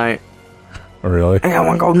night-night. Oh, really? I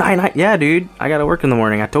wanna go night-night. Yeah, dude. I gotta work in the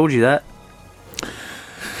morning. I told you that.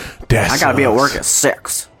 I gotta be at work at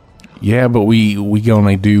 6. Yeah, but we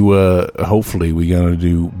gonna do, hopefully we gonna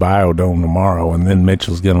do Biodome tomorrow, and then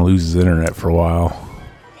Mitchell's gonna lose his internet for a while.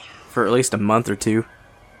 For at least a month or two.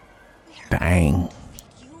 Dang.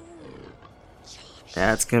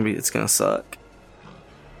 Yeah, it's gonna suck.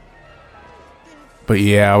 But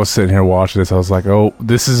yeah, I was sitting here watching this. I was like, oh,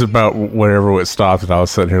 this is about whenever it stopped. And I was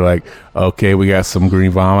sitting here okay, we got some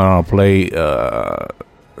green vomit on a plate.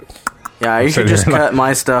 Yeah, you should just cut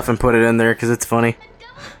my stuff and put it in there because it's funny.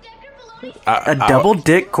 A double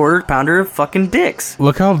dick quarter pounder of fucking dicks.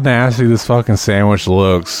 Look how nasty this fucking sandwich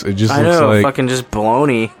looks. It just looks like fucking just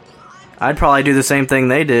bologna. I'd probably do the same thing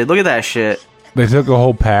they did. Look at that shit. They took a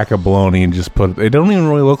whole pack of bologna and just put it. It don't even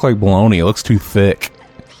really look like bologna. It looks too thick.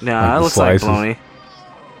 Nah, it looks like bologna.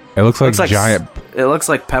 It looks like giant. It looks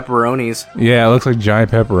like pepperonis. Yeah, it looks like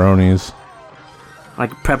giant pepperonis.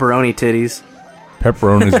 Like pepperoni titties.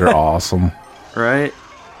 Pepperonis are awesome. Right?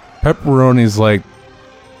 Pepperonis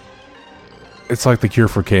it's like the cure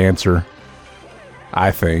for cancer.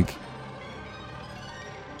 I think.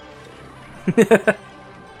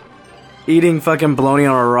 Eating fucking bologna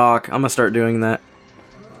on a rock. I'm gonna start doing that.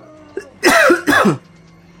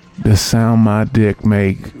 The sound my dick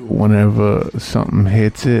make whenever something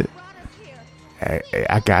hits it.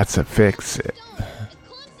 I got to fix it.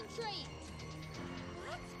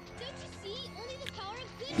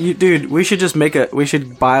 Dude, we should just we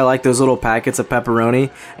should buy like those little packets of pepperoni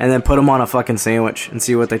and then put them on a fucking sandwich and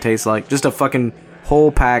see what they taste like. Just a fucking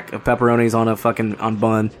whole pack of pepperonis on a fucking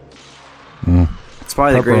bun. It's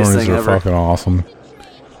probably the greatest thing ever. Fucking awesome.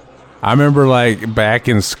 I remember like back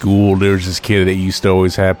in school, there was this kid that used to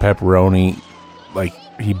always have pepperoni. Like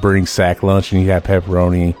he'd bring sack lunch and he'd have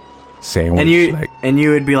pepperoni sandwich. And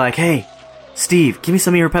you would be like, "Hey, Steve, give me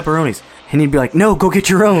some of your pepperonis." And he'd be like, "No, go get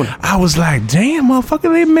your own." I was like, "Damn,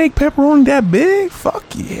 motherfucker, they make pepperoni that big? Fuck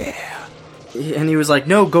yeah!" And he was like,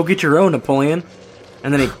 "No, go get your own, Napoleon."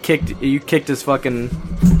 And then you kicked his fucking.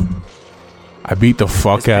 I beat the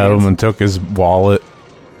fuck out of him and took his wallet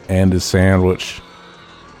and his sandwich.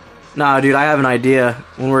 Nah, dude, I have an idea.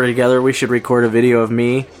 When we're together, we should record a video of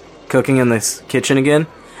me cooking in this kitchen again,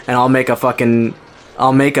 and I'll make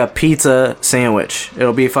a pizza sandwich.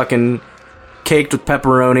 It'll be fucking caked with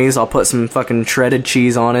pepperonis. I'll put some fucking shredded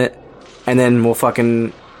cheese on it, and then we'll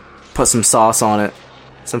fucking put some sauce on it.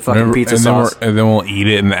 Some fucking pizza sauce. And then we'll eat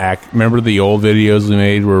it and act. Remember the old videos we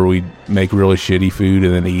made where we make really shitty food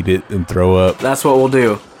and then eat it and throw up? That's what we'll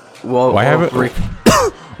do. Why haven't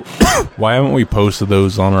we posted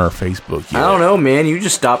those on our Facebook yet? I don't know, man. You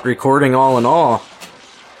just stopped recording all in all.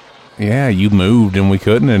 Yeah, you moved and we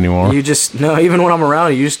couldn't anymore. Even when I'm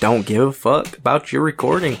around, you just don't give a fuck about your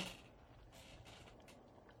recording.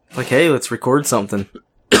 Like, hey, let's record something.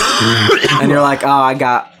 And you're like,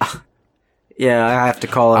 yeah, I have to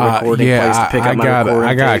call a recording place to pick up my recording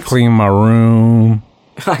I gotta tapes. clean my room.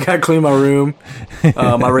 I gotta clean my room.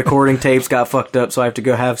 My recording tapes got fucked up, so I have to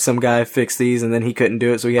go have some guy fix these, and then he couldn't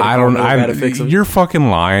do it, so he had to call another guy to fix them. You're fucking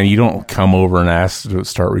lying. You don't come over and ask to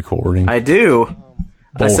start recording. I do.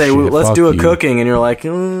 Bullshit, I say, let's do a you. cooking, and you're like,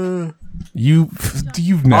 You've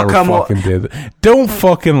never fucking did that. Don't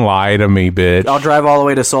fucking lie to me, bitch. I'll drive all the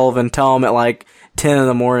way to Sullivan, tell him at like 10 in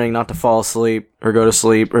the morning not to fall asleep or go to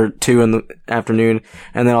sleep, or 2 in the afternoon,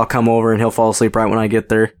 and then I'll come over and he'll fall asleep right when I get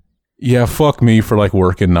there. Yeah, fuck me for like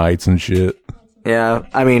working nights and shit. Yeah,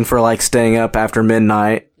 I mean for like staying up after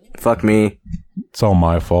midnight. Fuck me. It's all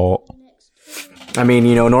my fault. I mean,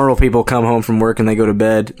 normal people come home from work and they go to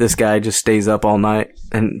bed. This guy just stays up all night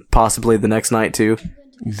and possibly the next night too.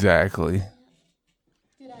 Exactly.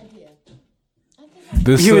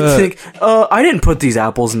 You would think, I didn't put these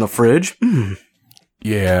apples in the fridge.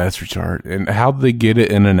 Yeah, that's retarded. And how'd they get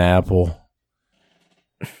it in an apple?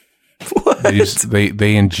 What?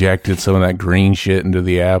 They injected some of that green shit into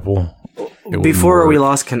the apple. Before we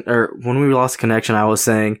lost when we lost connection, I was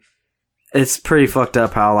saying it's pretty fucked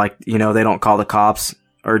up how they don't call the cops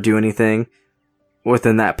or do anything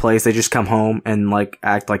within that place. They just come home and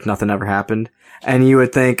act like nothing ever happened. And you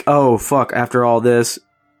would think, oh fuck, after all this,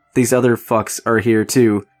 these other fucks are here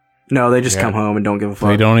too. No, they just come home and don't give a fuck.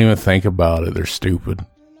 They don't even think about it. They're stupid.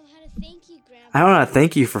 I don't know how to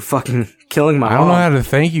thank you for fucking killing my mom. I don't know how to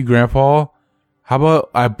thank you, Grandpa. How about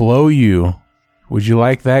I blow you? Would you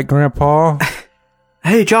like that, Grandpa?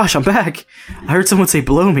 Hey, Josh, I'm back. I heard someone say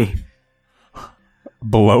blow me.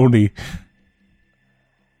 Bologna.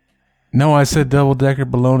 No, I said double-decker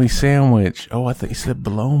bologna sandwich. Oh, I thought you said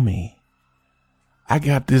blow me. I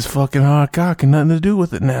got this fucking hard cock and nothing to do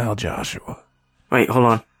with it now, Joshua. Wait, hold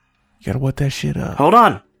on. You gotta wet that shit up. Hold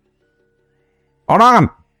on. Hold on.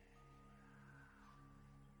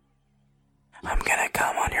 I'm gonna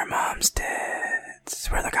come on your mom's tits.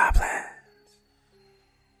 We're the goblins.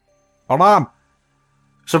 Hold on.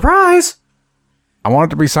 Surprise! I want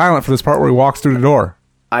it to be silent for this part where he walks through the door.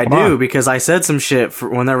 I do, because I said some shit for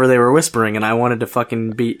whenever they were whispering, and I wanted to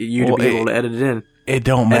fucking be able to edit it in. It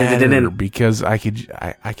don't matter, because I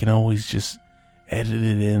can always just edit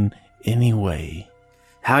it in anyway.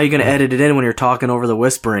 How are you going to edit it in when you're talking over the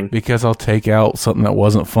whispering? Because I'll take out something that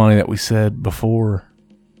wasn't funny that we said before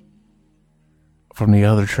from the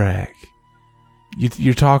other track.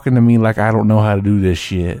 You're talking to me like I don't know how to do this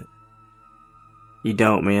shit. You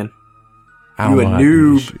don't, man. I don't know how to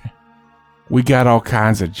do this shit. We got all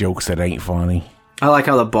kinds of jokes that ain't funny. I like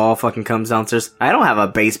how the ball fucking comes downstairs. I don't have a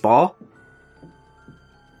baseball.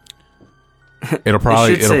 It'll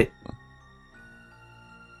probably... say...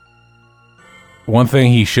 One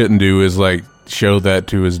thing he shouldn't do is show that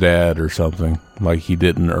to his dad or something like he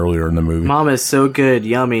didn't earlier in the movie. Mom is so good,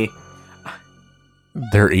 yummy.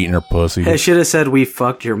 They're eating her pussy. I should have said we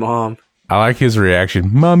fucked your mom. I like his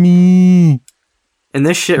reaction. Mommy! And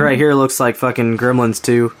this shit right here looks like fucking Gremlins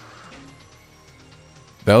 2.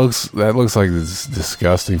 That looks like this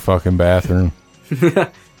disgusting fucking bathroom.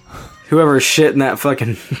 Whoever shit in that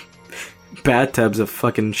fucking bathtub's a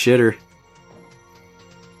fucking shitter.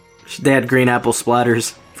 They had green apple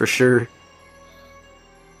splatters for sure.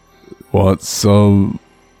 Want some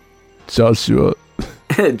Joshua?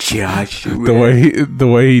 Joshua. The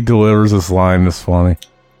way he delivers this line is funny.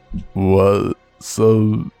 What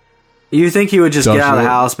some? You think he would just Joshua? get out of the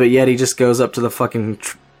house, but yet he just goes up to the fucking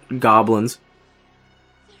goblins.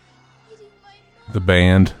 The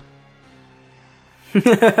band. Look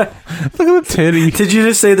at the titty. Did you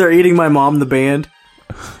just say they're eating my mom, the band?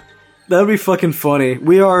 That'd be fucking funny.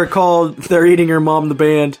 We are called They're Eating Your Mom, the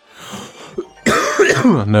band.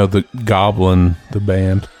 No, the goblin, the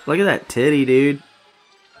band. Look at that titty, dude.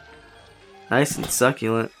 Nice and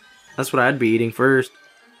succulent. That's what I'd be eating first.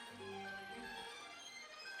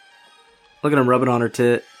 Look at him rubbing on her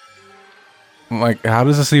tit. Like, how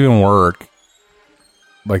does this even work?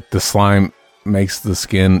 Like, the slime makes the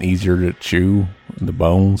skin easier to chew, the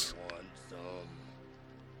bones.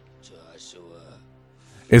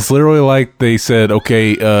 It's literally like they said,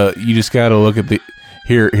 okay, you just gotta look at the...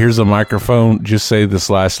 Here's a microphone, just say this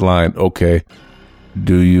last line. Okay.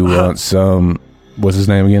 Do you want some... What's his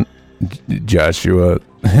name again? Joshua.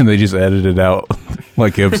 And they just edited it out.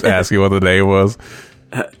 Like him asking what the name was.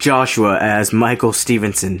 Joshua as Michael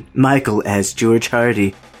Stevenson. Michael as George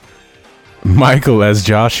Hardy. Michael as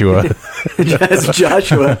Joshua. As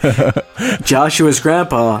Joshua. Joshua's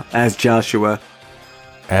grandpa as Joshua.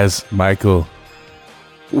 As Michael.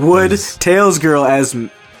 Wood Tails Girl as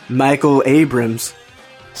Michael Abrams.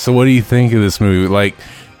 So what do you think of this movie? Like,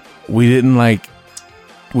 we didn't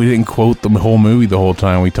quote the whole movie the whole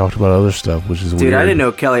time. We talked about other stuff, which is weird. Dude, I didn't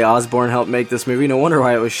know Kelly Osbourne helped make this movie. No wonder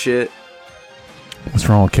why it was shit. What's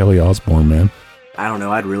wrong with Kelly Osbourne, man? I don't know.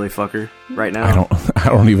 I'd really fuck her right now. I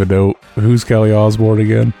don't even know. Who's Kelly Osbourne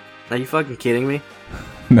again? Are you fucking kidding me?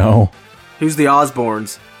 No. Who's the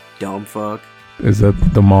Osbournes? Dumb fuck. Is that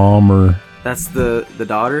the mom or... That's the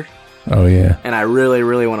daughter. Oh, yeah. And I really,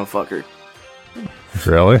 really want to fuck her.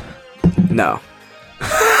 Really? No.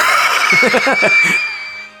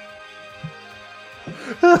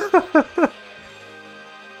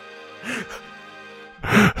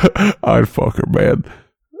 I'd fuck her, man.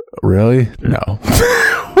 Really? No.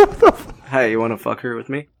 Hey, you want to fuck her with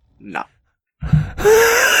me? No.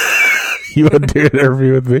 You want to do an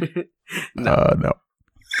interview with me? No.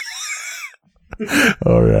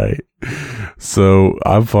 All right. So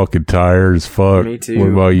I'm fucking tired as fuck. Me too. What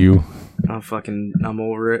about you? I'm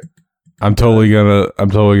over it. I'm totally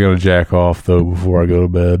gonna jack off though before I go to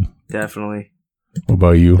bed. Definitely. What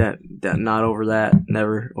about you? That not over that.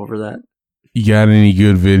 Never over that. You got any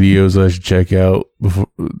good videos I should check out before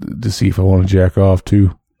to see if I want to jack off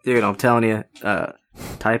too? Dude, I'm telling you,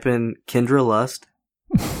 type in Kendra Lust.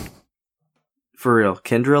 For real,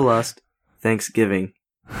 Kendra Lust, Thanksgiving.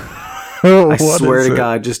 I swear to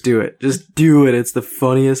God, just do it. Just do it. It's the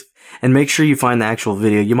funniest. And make sure you find the actual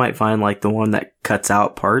video. You might find like the one that cuts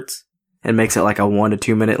out parts and makes it like a 1 to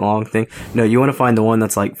 2 minute long thing. No, you want to find the one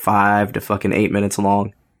that's like 5 to fucking 8 minutes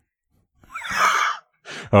long.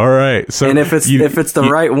 All right. So, and if it's the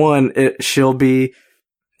right one, she'll be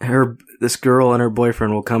this girl and her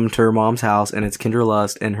boyfriend will come to her mom's house, and it's Kendra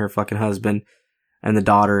Lust and her fucking husband and the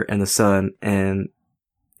daughter and the son, and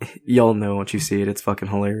you'll know once you see it. It's fucking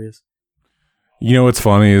hilarious. You know what's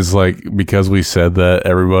funny is, like, because we said that,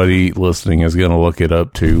 everybody listening is going to look it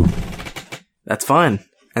up too. That's fine.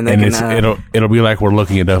 And it'll be like we're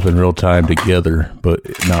looking it up in real time together, but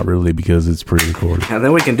not really because it's pre-recorded. And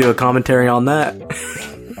then we can do a commentary on that.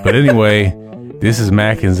 But anyway, this is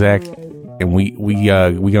Mac and Zach, and we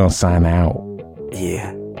gonna sign out. Yeah.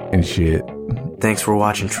 And shit. Thanks for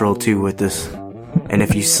watching Troll 2 with us. And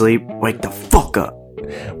if you sleep, wake the fuck up.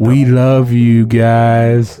 We love you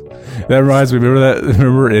guys. That reminds me,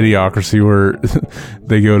 remember Idiocracy where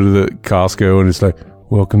they go to the Costco and it's like,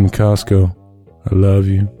 welcome to Costco. I love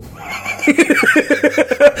you.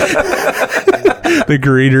 The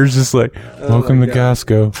greeter's just like, welcome to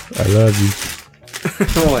Costco. I love you.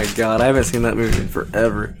 Oh my God, I haven't seen that movie in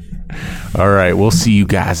forever. All right, we'll see you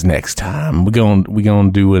guys next time. We're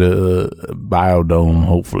gonna do it a Biodome,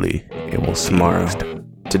 hopefully, and we'll see tomorrow. You next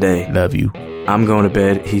time. Today, love you. I'm going to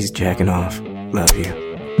bed. He's jacking off. Love you.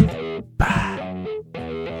 Bye.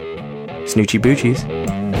 Snoochie boochies.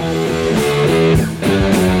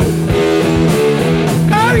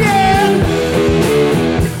 Oh yeah!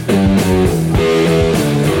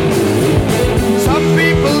 Some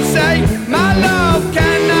people say my love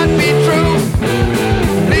cannot be true.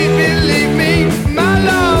 Please believe me, my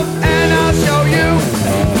love, and I'll show you.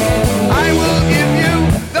 I will give you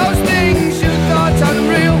those things you thought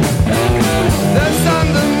unreal. The sun,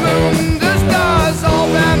 the moon, the stars all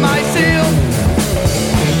bear my seal.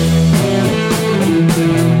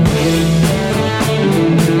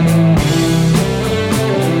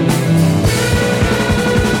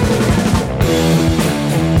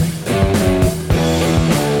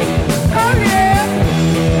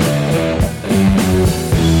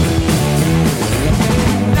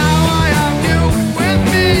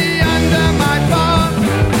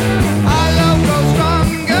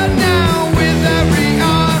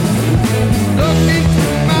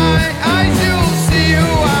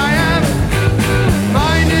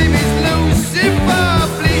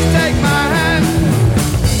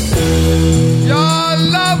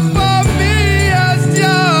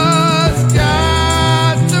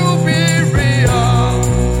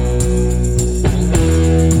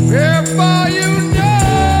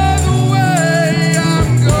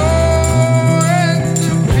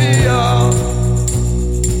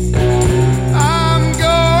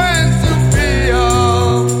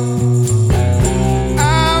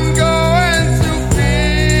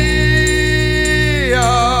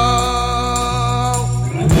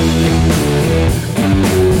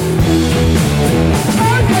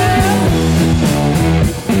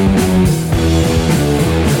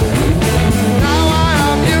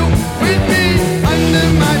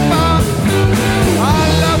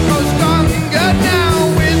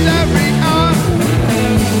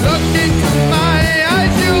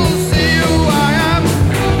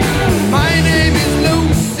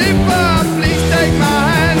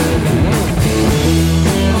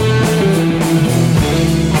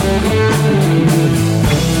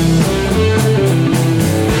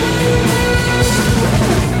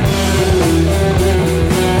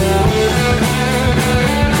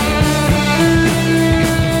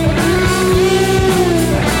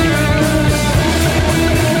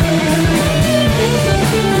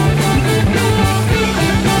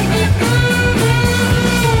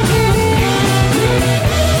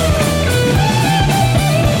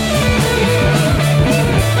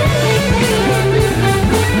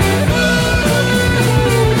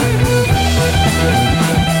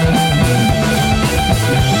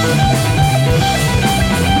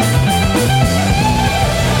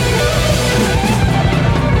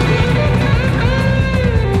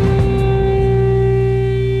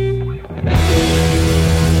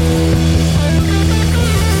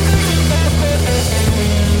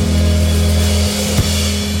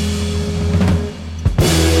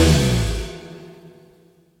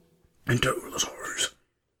 into the stars.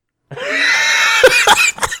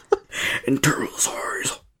 Into the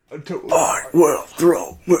stars. I will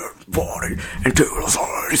throw my body into the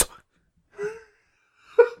stars.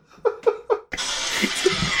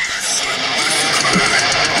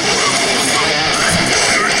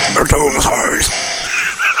 Into the stars.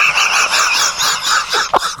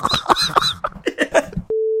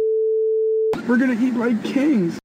 We're gonna eat like kings.